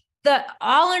the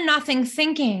all or nothing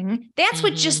thinking, that's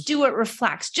what just do it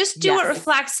reflects. Just do it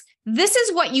reflects. This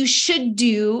is what you should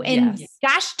do. And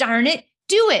gosh darn it,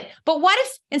 do it. But what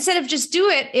if instead of just do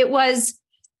it, it was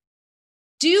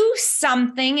do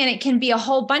something, and it can be a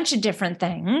whole bunch of different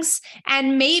things.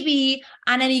 And maybe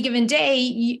on any given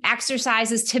day,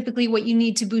 exercise is typically what you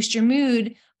need to boost your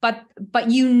mood. But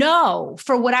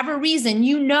for whatever reason,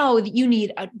 that you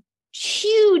need a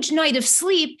huge night of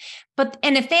sleep.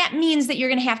 And if that means that you're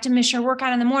going to have to miss your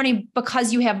workout in the morning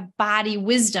because you have body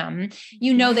wisdom,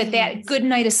 that good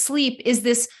night of sleep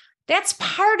that's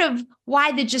part of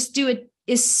why the just do it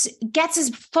gets us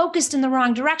focused in the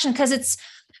wrong direction, because it's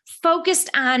focused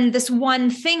on this one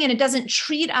thing and it doesn't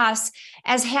treat us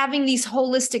as having these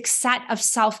holistic set of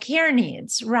self-care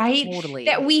needs, right? Totally.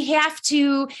 That we have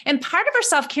to, and part of our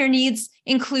self-care needs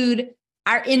include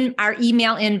our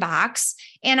email inbox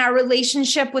and our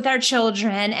relationship with our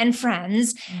children and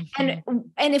friends. And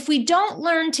if we don't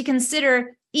learn to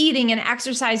consider eating and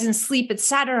exercise and sleep, et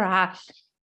cetera,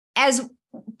 as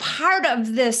part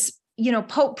of this,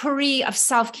 potpourri of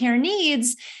self-care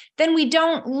needs, then we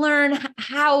don't learn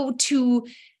how to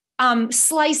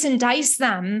slice and dice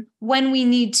them when we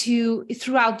need to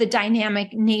throughout the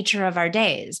dynamic nature of our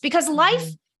days, because life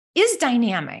is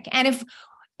dynamic. And if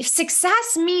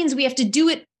success means we have to do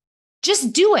it,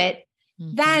 just do it,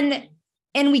 then,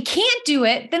 and we can't do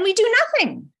it, then we do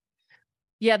nothing.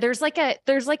 Yeah, there's like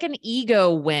an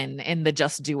ego win in the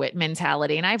just do it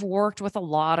mentality. And I've worked with a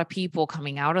lot of people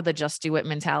coming out of the just do it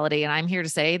mentality. And I'm here to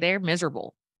say they're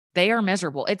miserable. They are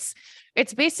miserable. It's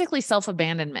basically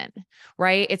self-abandonment,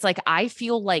 right? It's like, I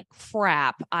feel like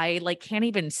crap. I can't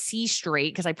even see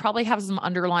straight because I probably have some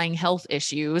underlying health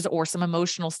issues or some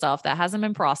emotional stuff that hasn't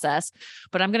been processed,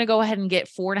 but I'm going to go ahead and get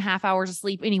 4.5 hours of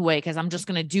sleep anyway, because I'm just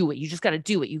going to do it. You just got to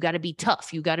do it. You got to be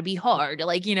tough. You got to be hard.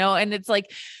 And it's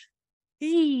like,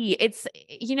 it's,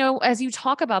 as you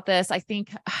talk about this, I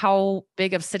think how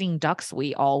big of sitting ducks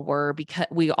we all were, because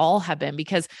we all have been,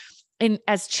 because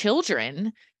as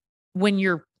children, when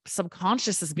your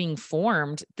subconscious is being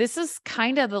formed, this is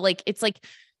kind of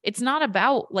it's not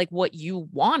about what you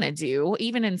want to do,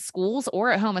 even in schools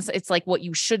or at home. It's like what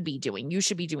you should be doing. You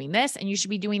should be doing this and you should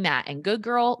be doing that. And good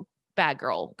girl, bad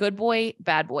girl, good boy,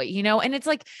 bad boy, and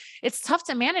it's tough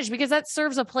to manage because that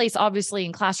serves a place, obviously,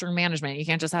 in classroom management. You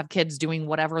can't just have kids doing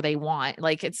whatever they want.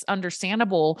 It's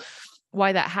understandable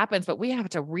why that happens, but we have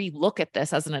to relook at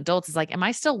this as an adult. It's like, am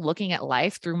I still looking at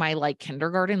life through my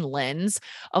kindergarten lens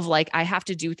of I have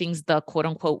to do things the quote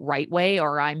unquote right way,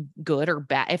 or I'm good or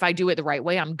bad. If I do it the right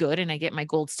way, I'm good and I get my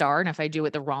gold star. And if I do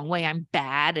it the wrong way, I'm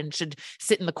bad and should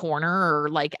sit in the corner or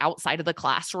outside of the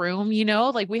classroom,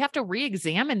 we have to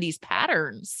re-examine these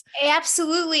patterns.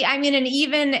 Absolutely. I mean, and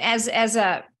even as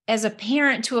a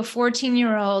parent to a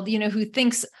 14-year-old,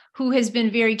 who has been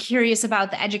very curious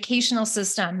about the educational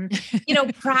system,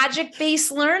 project-based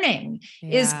learning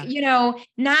is,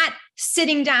 not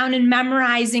sitting down and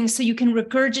memorizing so you can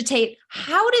regurgitate.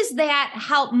 How does that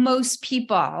help most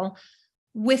people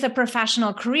with a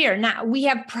professional career? Now, we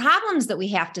have problems that we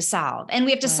have to solve, and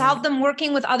we have to solve them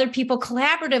working with other people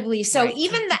collaboratively. So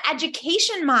even the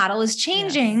education model is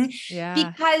changing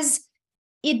because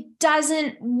it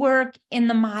doesn't work in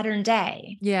the modern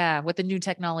day. Yeah. With the new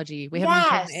technology, we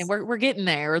have, and we're getting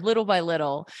there little by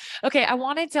little. Okay. I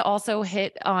wanted to also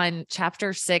hit on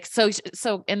chapter 6.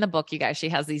 So in the book, you guys, she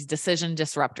has these decision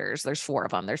disruptors. There's 4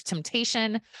 of them. There's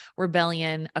temptation,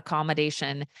 rebellion,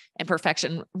 accommodation, and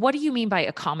perfection. What do you mean by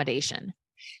accommodation?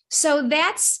 So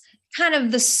that's kind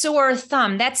of the sore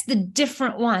thumb. That's the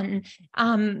different one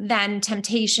than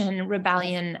temptation,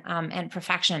 rebellion, and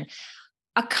perfection.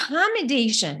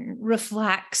 Accommodation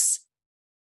reflects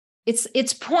it's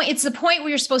the point where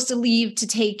you're supposed to leave to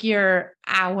take your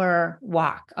hour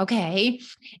walk. Okay.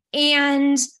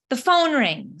 And the phone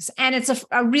rings and it's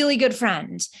a really good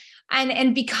friend.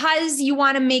 And because you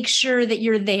want to make sure that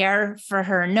you're there for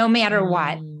her, no matter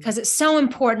what, because it's so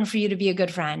important for you to be a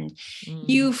good friend,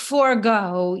 you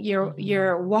forego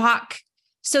your walk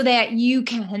so that you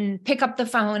can pick up the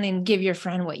phone and give your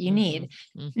friend what you need.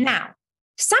 Now,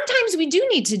 sometimes we do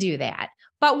need to do that,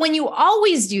 But when you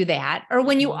always do that, or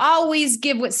when you always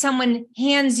give what someone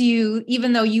hands you,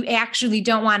 even though you actually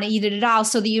don't want to eat it at all,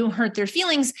 so that you don't hurt their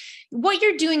feelings, what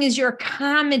you're doing is you're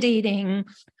accommodating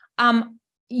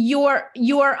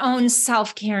your own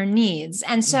self-care needs.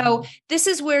 And so this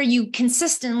is where you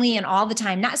consistently and all the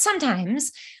time, not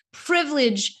sometimes,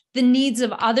 privilege the needs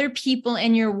of other people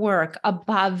in your work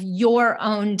above your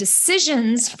own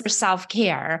decisions for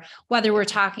self-care, whether we're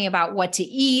talking about what to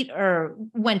eat or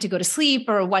when to go to sleep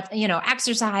or what,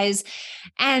 exercise.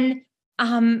 And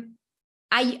when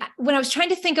I was trying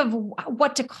to think of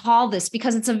what to call this,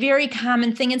 because it's a very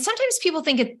common thing. And sometimes people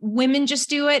think women just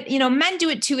do it, men do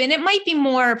it too. And it might be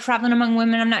more prevalent among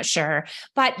women. I'm not sure,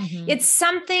 but it's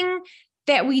something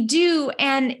that we do.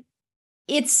 And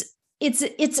it's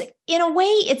in a way,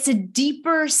 it's a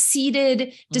deeper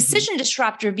seated decision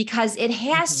disruptor, because it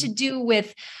has to do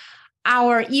with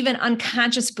our even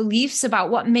unconscious beliefs about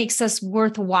what makes us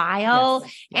worthwhile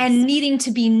and needing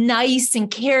to be nice and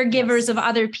caregivers of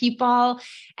other people.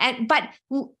 But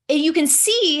you can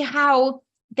see how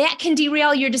that can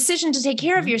derail your decision to take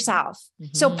care of yourself.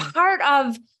 So part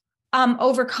of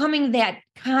overcoming that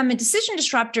common decision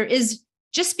disruptor is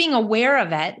just being aware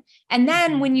of it. And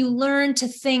then when you learn to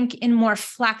think in more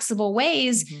flexible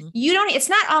ways, it's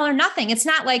not all or nothing. It's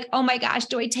not like, oh my gosh,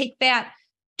 do I take that?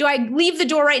 Do I leave the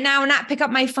door right now and not pick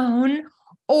up my phone?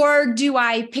 Or do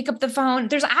I pick up the phone?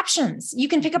 There's options. You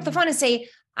can pick up the phone and say,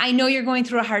 I know you're going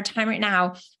through a hard time right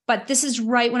now, but this is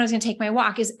right when I was going to take my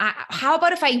walk. How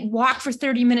about if I walk for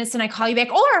 30 minutes and I call you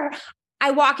back? Or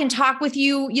I walk and talk with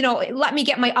you, let me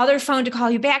get my other phone to call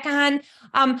you back on.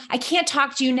 I can't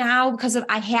talk to you now because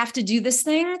I have to do this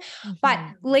thing, but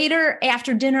later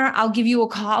after dinner, I'll give you a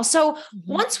call. So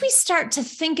once we start to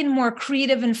think in more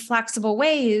creative and flexible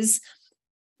ways,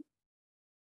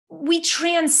 we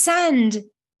transcend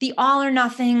the all or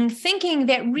nothing thinking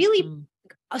that really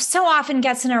so often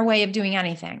gets in our way of doing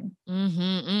anything.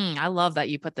 I love that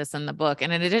you put this in the book.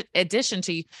 And in addition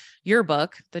to your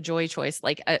book, The Joy Choice,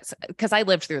 because I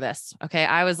lived through this. Okay.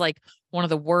 I was like one of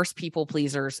the worst people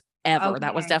pleasers ever. Okay.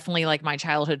 That was definitely like my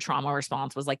childhood trauma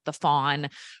response, was like the fawn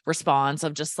response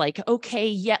of just like, okay,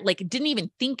 yeah. Like didn't even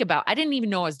think about, I didn't even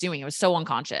know what I was doing. It was so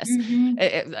unconscious.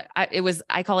 It was,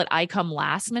 I call it, I come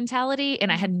last mentality.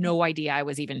 And I had no idea I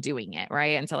was even doing it.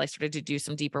 Right. Until I started to do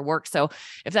some deeper work. So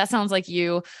if that sounds like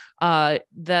you,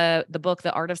 the book,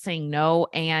 The Art of Saying No,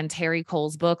 and Terry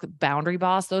Cole's book, Boundary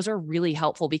Boss, those are really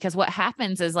helpful, because what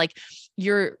happens is like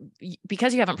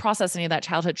because you haven't processed any of that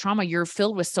childhood trauma, you're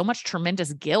filled with so much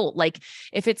tremendous guilt. Like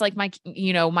if it's like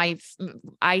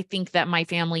I think that my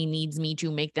family needs me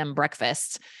to make them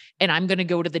breakfast and I'm going to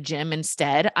go to the gym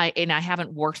instead. I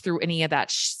haven't worked through any of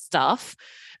that stuff.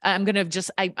 I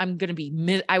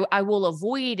will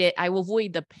avoid it. I will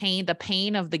avoid the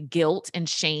pain of the guilt and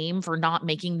shame for not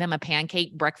making them a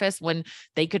pancake breakfast when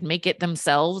they could make it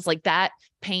themselves. Like that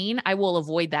pain, I will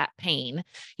avoid that pain,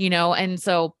 And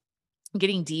so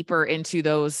getting deeper into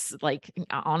those, like,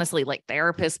 honestly, like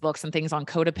therapist books and things on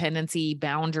codependency,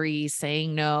 boundaries,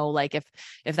 saying no, like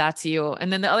if that's you.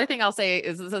 And then the other thing I'll say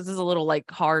is, this is a little like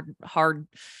hard,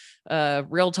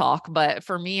 real talk. But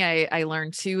for me, I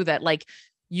learned too, that like,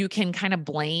 you can kind of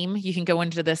blame, you can go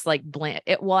into this like blame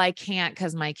it. Well, I can't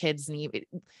because my kids need it.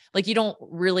 Like, you don't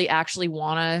really actually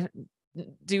want to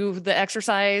do the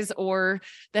exercise or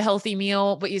the healthy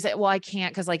meal, but you say, well, I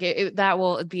can't because like that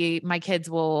will be, my kids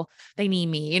they need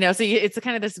me, so it's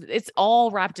kind of this, it's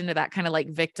all wrapped into that kind of like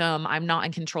victim. I'm not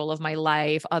in control of my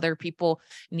life. Other people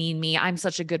need me. I'm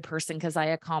such a good person because I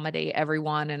accommodate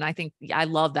everyone. And I think I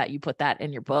love that you put that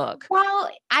in your book. Well,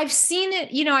 I've seen it,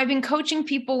 I've been coaching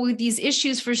people with these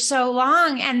issues for so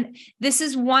long. And this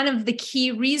is one of the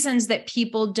key reasons that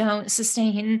people don't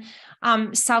sustain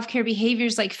self-care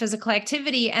behaviors like physical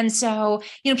activity. And so,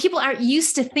 people aren't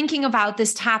used to thinking about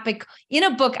this topic in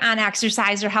a book on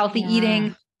exercise or healthy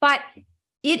eating, but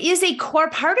it is a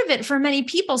core part of it for many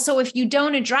people. So if you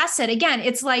don't address it, again,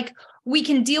 it's like, we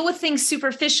can deal with things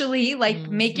superficially, like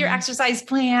make your exercise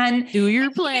plan, do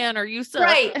your plan, or you suck.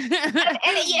 Right. and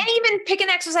even pick an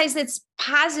exercise that's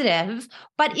positive.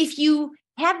 But if you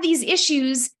have these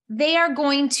issues, they are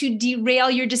going to derail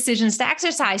your decisions to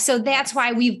exercise. So that's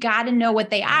why we've got to know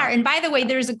what they are. And by the way,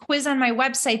 there's a quiz on my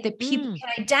website that people can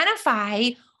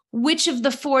identify which of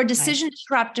the 4 decision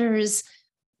disruptors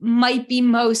might be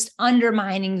most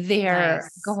undermining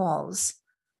their goals.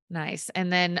 Nice.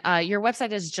 And then your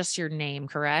website is just your name,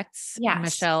 correct? Yes.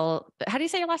 Michelle, how do you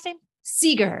say your last name?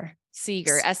 Segar.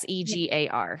 Segar,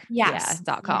 Segar. Yes.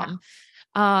 Yeah, .com.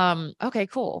 Okay,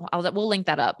 cool. We'll link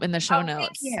that up in the show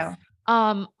notes. Thank you.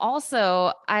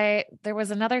 Also, there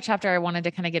was another chapter I wanted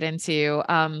to kind of get into.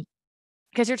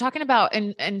 Because you're talking about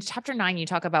in chapter 9, you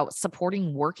talk about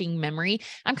supporting working memory.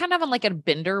 I'm kind of on like a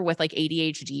bender with like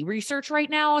ADHD research right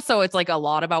now. So it's like a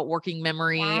lot about working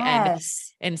memory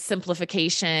Yes. and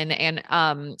simplification. And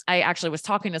I actually was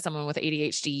talking to someone with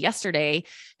ADHD yesterday,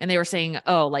 and they were saying,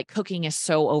 oh, like cooking is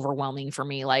so overwhelming for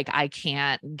me. Like I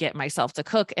can't get myself to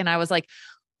cook. And I was like,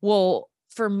 well,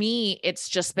 for me, it's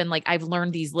just been like, I've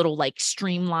learned these little like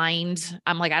streamlined,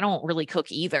 I'm like, I don't really cook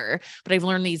either, but I've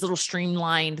learned these little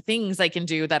streamlined things I can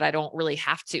do that I don't really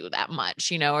have to that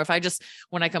much, or if I just,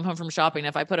 when I come home from shopping,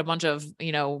 if I put a bunch of,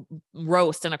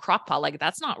 roast in a crock pot, like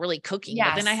that's not really cooking,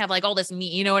 but then I have like all this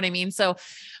meat, you know what I mean? So,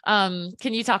 can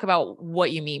you talk about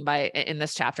what you mean by in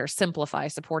this chapter, simplify,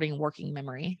 supporting working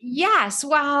memory? Yes.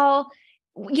 Well,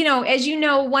 as you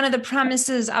know, one of the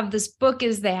premises of this book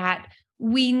is that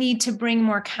we need to bring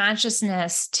more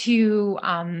consciousness to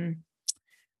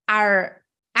our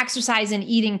exercise and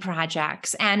eating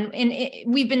projects. And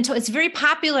we've been told, it's very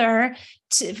popular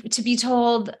to be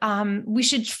told we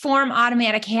should form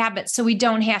automatic habits so we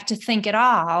don't have to think at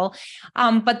all.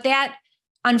 But that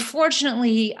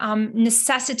unfortunately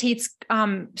necessitates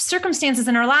circumstances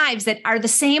in our lives that are the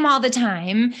same all the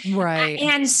time. Right.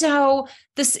 And so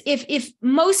if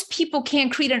most people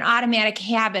can't create an automatic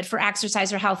habit for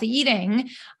exercise or healthy eating,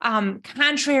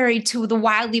 contrary to the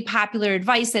wildly popular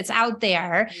advice that's out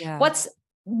there, what's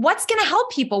going to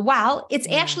help people? Well, it's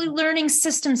actually learning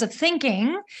systems of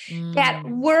thinking that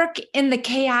work in the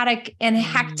chaotic and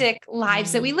hectic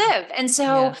lives that we live. And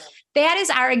so that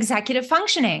is our executive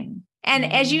functioning. And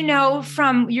as you know,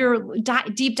 from your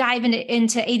deep dive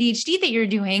into ADHD that you're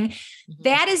doing,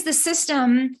 that is the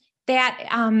system that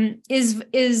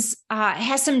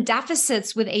has some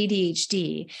deficits with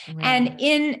ADHD. And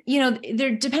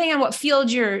they're depending on what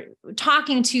field you're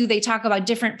talking to, they talk about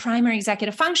different primary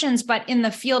executive functions, but in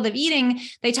the field of eating,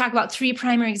 they talk about 3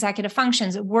 primary executive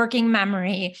functions: working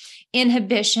memory,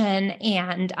 inhibition,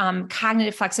 and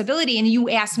cognitive flexibility. And you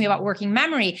asked me about working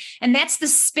memory, and that's the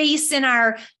space in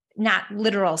our, not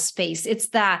literal space. It's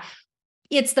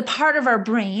the part of our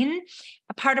brain,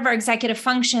 a part of our executive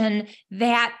function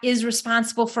that is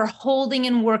responsible for holding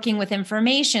and working with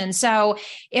information. So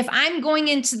if I'm going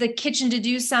into the kitchen to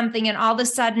do something and all of a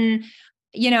sudden,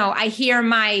 I hear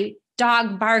my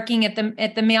dog barking at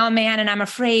the mailman and I'm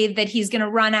afraid that he's going to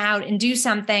run out and do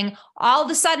something, all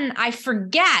of a sudden I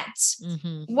forget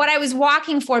what I was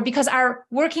walking for, because our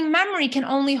working memory can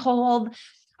only hold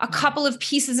a couple of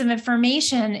pieces of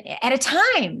information at a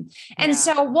time. And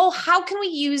so, how can we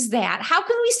use that? How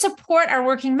can we support our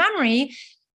working memory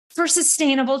for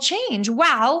sustainable change?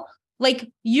 Well,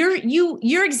 like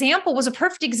your example was a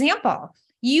perfect example.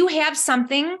 You have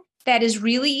something that is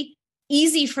really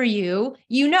easy for you.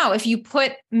 If you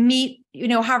put meat,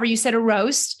 however you said, a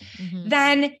roast,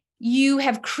 then you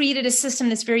have created a system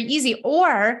that's very easy.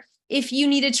 Or if you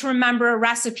needed to remember a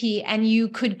recipe and you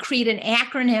could create an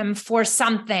acronym for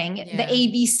something, the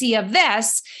ABC of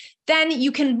this, then you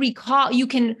can recall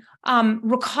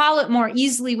it more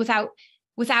easily within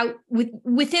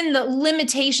the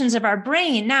limitations of our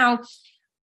brain. Now,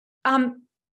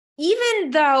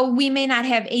 even though we may not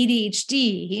have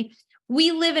ADHD,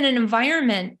 we live in an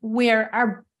environment where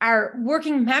our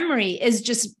working memory is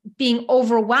just being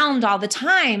overwhelmed all the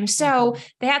time. So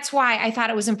that's why I thought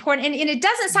it was important. And it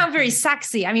doesn't sound very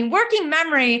sexy. I mean, working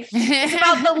memory is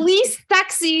about the least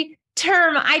sexy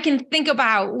term I can think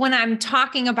about when I'm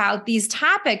talking about these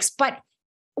topics. But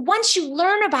once you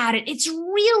learn about it, it's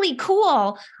really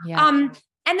cool. And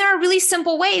there are really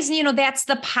simple ways. And, that's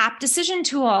the POP decision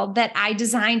tool that I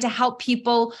designed to help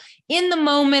people in the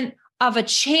moment of a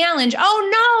challenge.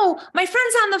 Oh no, my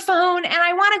friend's on the phone and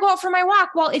I want to go out for my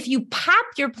walk. Well, if you pop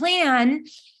your plan,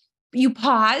 you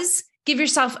pause, give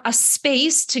yourself a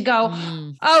space to go,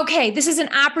 okay, this is an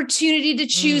opportunity to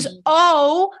choose.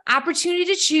 Opportunity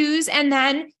to choose, and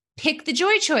then pick the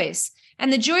joy choice.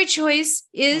 And the joy choice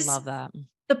is I love that.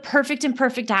 The perfect and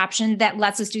perfect option that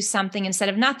lets us do something instead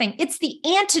of nothing. It's the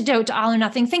antidote to all or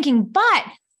nothing thinking, but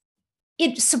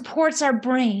it supports our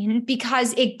brain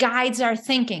because it guides our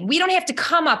thinking. We don't have to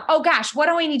come up, oh gosh, what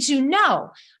do I need to do? No,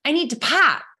 I need to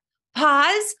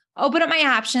pause, open up my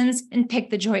options, and pick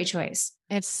the joy choice.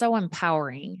 It's so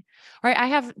empowering, right? I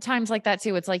have times like that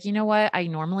too. It's like, you know what? I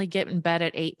normally get in bed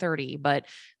at 8:30, but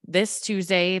this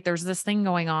Tuesday, there's this thing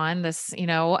going on,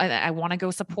 I want to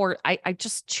go support. I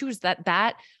just choose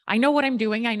that I know what I'm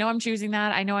doing. I know I'm choosing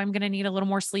that. I know I'm going to need a little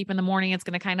more sleep in the morning. It's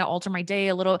going to kind of alter my day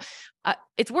a little.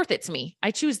 It's worth it to me.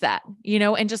 I choose that,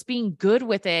 and just being good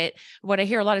with it. What I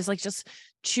hear a lot is like just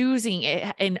choosing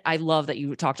it. And I love that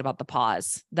you talked about the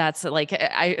pause. That's like,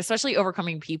 especially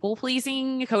overcoming people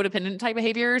pleasing, codependent type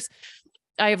behaviors.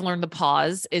 I have learned the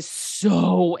pause is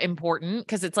so important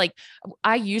because it's like,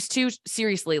 I used to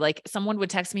seriously, like someone would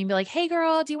text me and be like, hey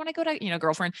girl, do you want to go to,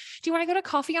 girlfriend, do you want to go to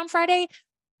coffee on Friday?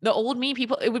 The old me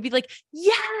people, it would be like,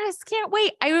 yes, can't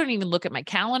wait. I don't even look at my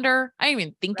calendar. I didn't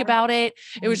even think about it.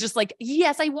 It was just like,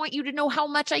 yes, I want you to know how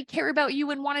much I care about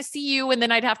you and want to see you. And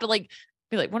then I'd have to like,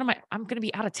 be like, I'm going to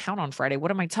be out of town on Friday.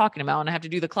 What am I talking about? And I have to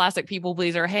do the classic people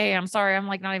pleaser. Hey, I'm sorry. I'm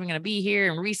like not even going to be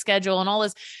here and reschedule and all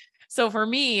this. So for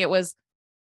me, it was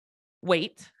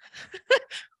wait,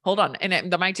 hold on.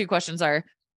 And my two questions are,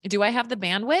 do I have the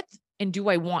bandwidth and do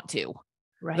I want to?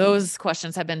 Right. Those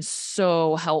questions have been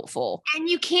so helpful. And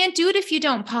you can't do it if you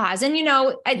don't pause. And,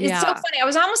 it's so funny. I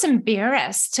was almost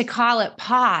embarrassed to call it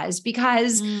pause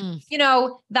because,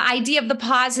 the idea of the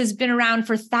pause has been around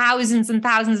for thousands and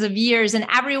thousands of years and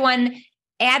everyone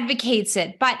advocates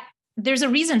it, but there's a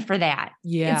reason for that.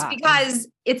 Yeah. It's because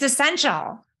it's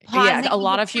essential. Yeah. A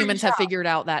lot of humans have figured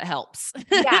out that helps.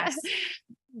 Yes.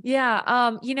 Yeah.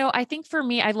 I think for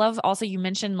me, I love also, you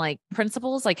mentioned like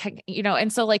principles, like,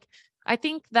 and so like, I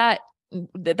think that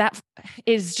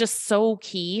is just so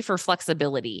key for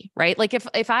flexibility, right? Like if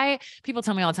people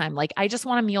tell me all the time, like, I just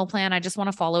want a meal plan. I just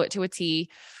want to follow it to a T.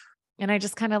 And I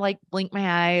just kind of like blink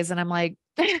my eyes and I'm like,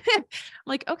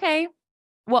 okay,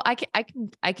 well,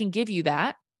 I can give you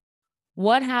that.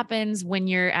 What happens when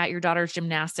you're at your daughter's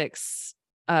gymnastics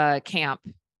camp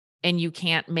and you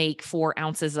can't make 4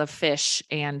 ounces of fish?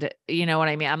 And you know what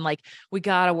I mean? I'm like, we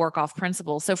got to work off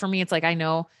principles. So for me, it's like, I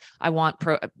know I want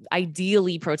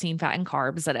ideally protein, fat, and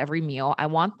carbs at every meal. I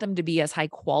want them to be as high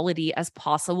quality as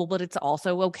possible, but it's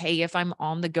also okay if I'm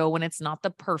on the go and it's not the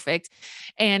perfect.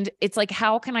 And it's like,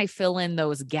 how can I fill in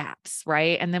those gaps?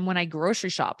 Right. And then when I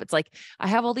grocery shop, it's like, I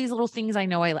have all these little things. I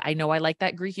know I like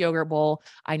that Greek yogurt bowl.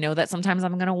 I know that sometimes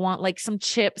I'm going to want like some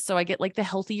chips. So I get like the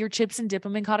healthier chips and dip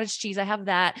them in cottage cheese. I have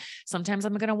that. Sometimes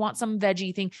I'm going to want some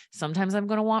veggie thing. Sometimes I'm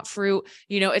going to want fruit,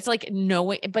 it's like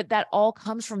knowing, but that all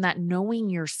comes from that knowing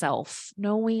yourself,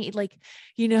 knowing like,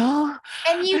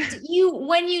 and you,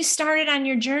 when you started on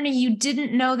your journey, you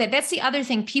didn't know that. That's the other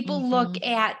thing. People look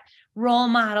at role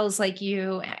models like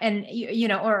you and,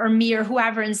 or me or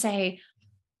whoever and say,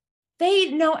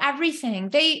 they know everything.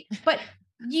 But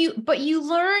you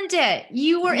learned it.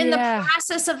 You were in the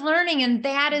process of learning. And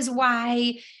that is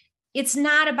why it's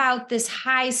not about this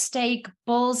high stake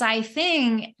bullseye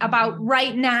thing about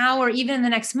right now or even in the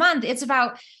next month. It's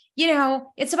about,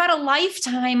 it's about a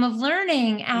lifetime of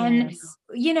learning. And,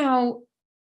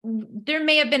 there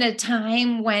may have been a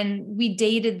time when we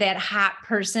dated that hot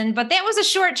person, but that was a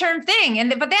short-term thing.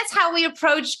 But that's how we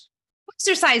approach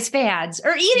exercise fads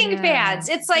or eating fads.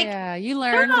 It's like, you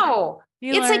learn. No.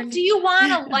 It's like, do you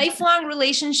want a lifelong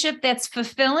relationship that's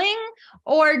fulfilling,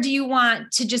 or do you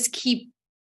want to just keep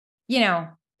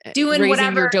doing raising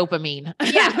whatever your dopamine?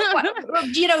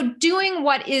 Doing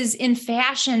what is in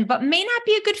fashion, but may not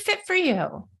be a good fit for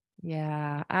you.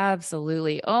 Yeah,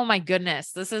 absolutely. Oh my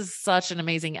goodness. This is such an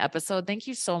amazing episode. Thank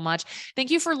you so much.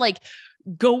 Thank you for like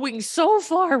going so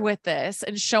far with this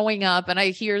and showing up. And I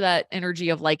hear that energy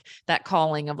of like that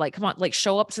calling of like, come on, like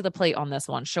show up to the plate on this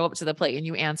one, show up to the plate. And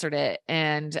you answered it.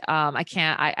 And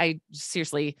I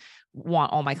seriously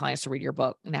want all my clients to read your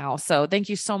book now. So thank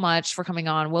you so much for coming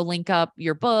on. We'll link up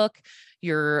your book,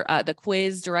 the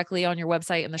quiz directly on your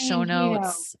website in the show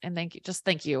notes. And thank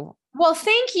you. Well,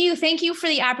 thank you. Thank you for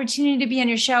the opportunity to be on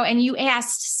your show. And you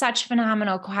asked such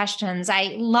phenomenal questions.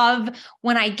 I love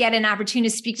when I get an opportunity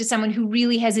to speak to someone who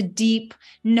really has a deep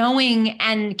knowing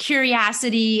and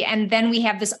curiosity. And then we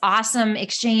have this awesome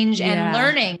exchange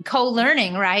and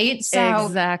co-learning, right? So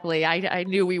exactly. I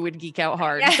knew we would geek out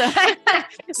hard.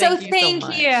 So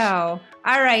thank you. All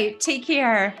right. Take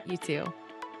care. You too.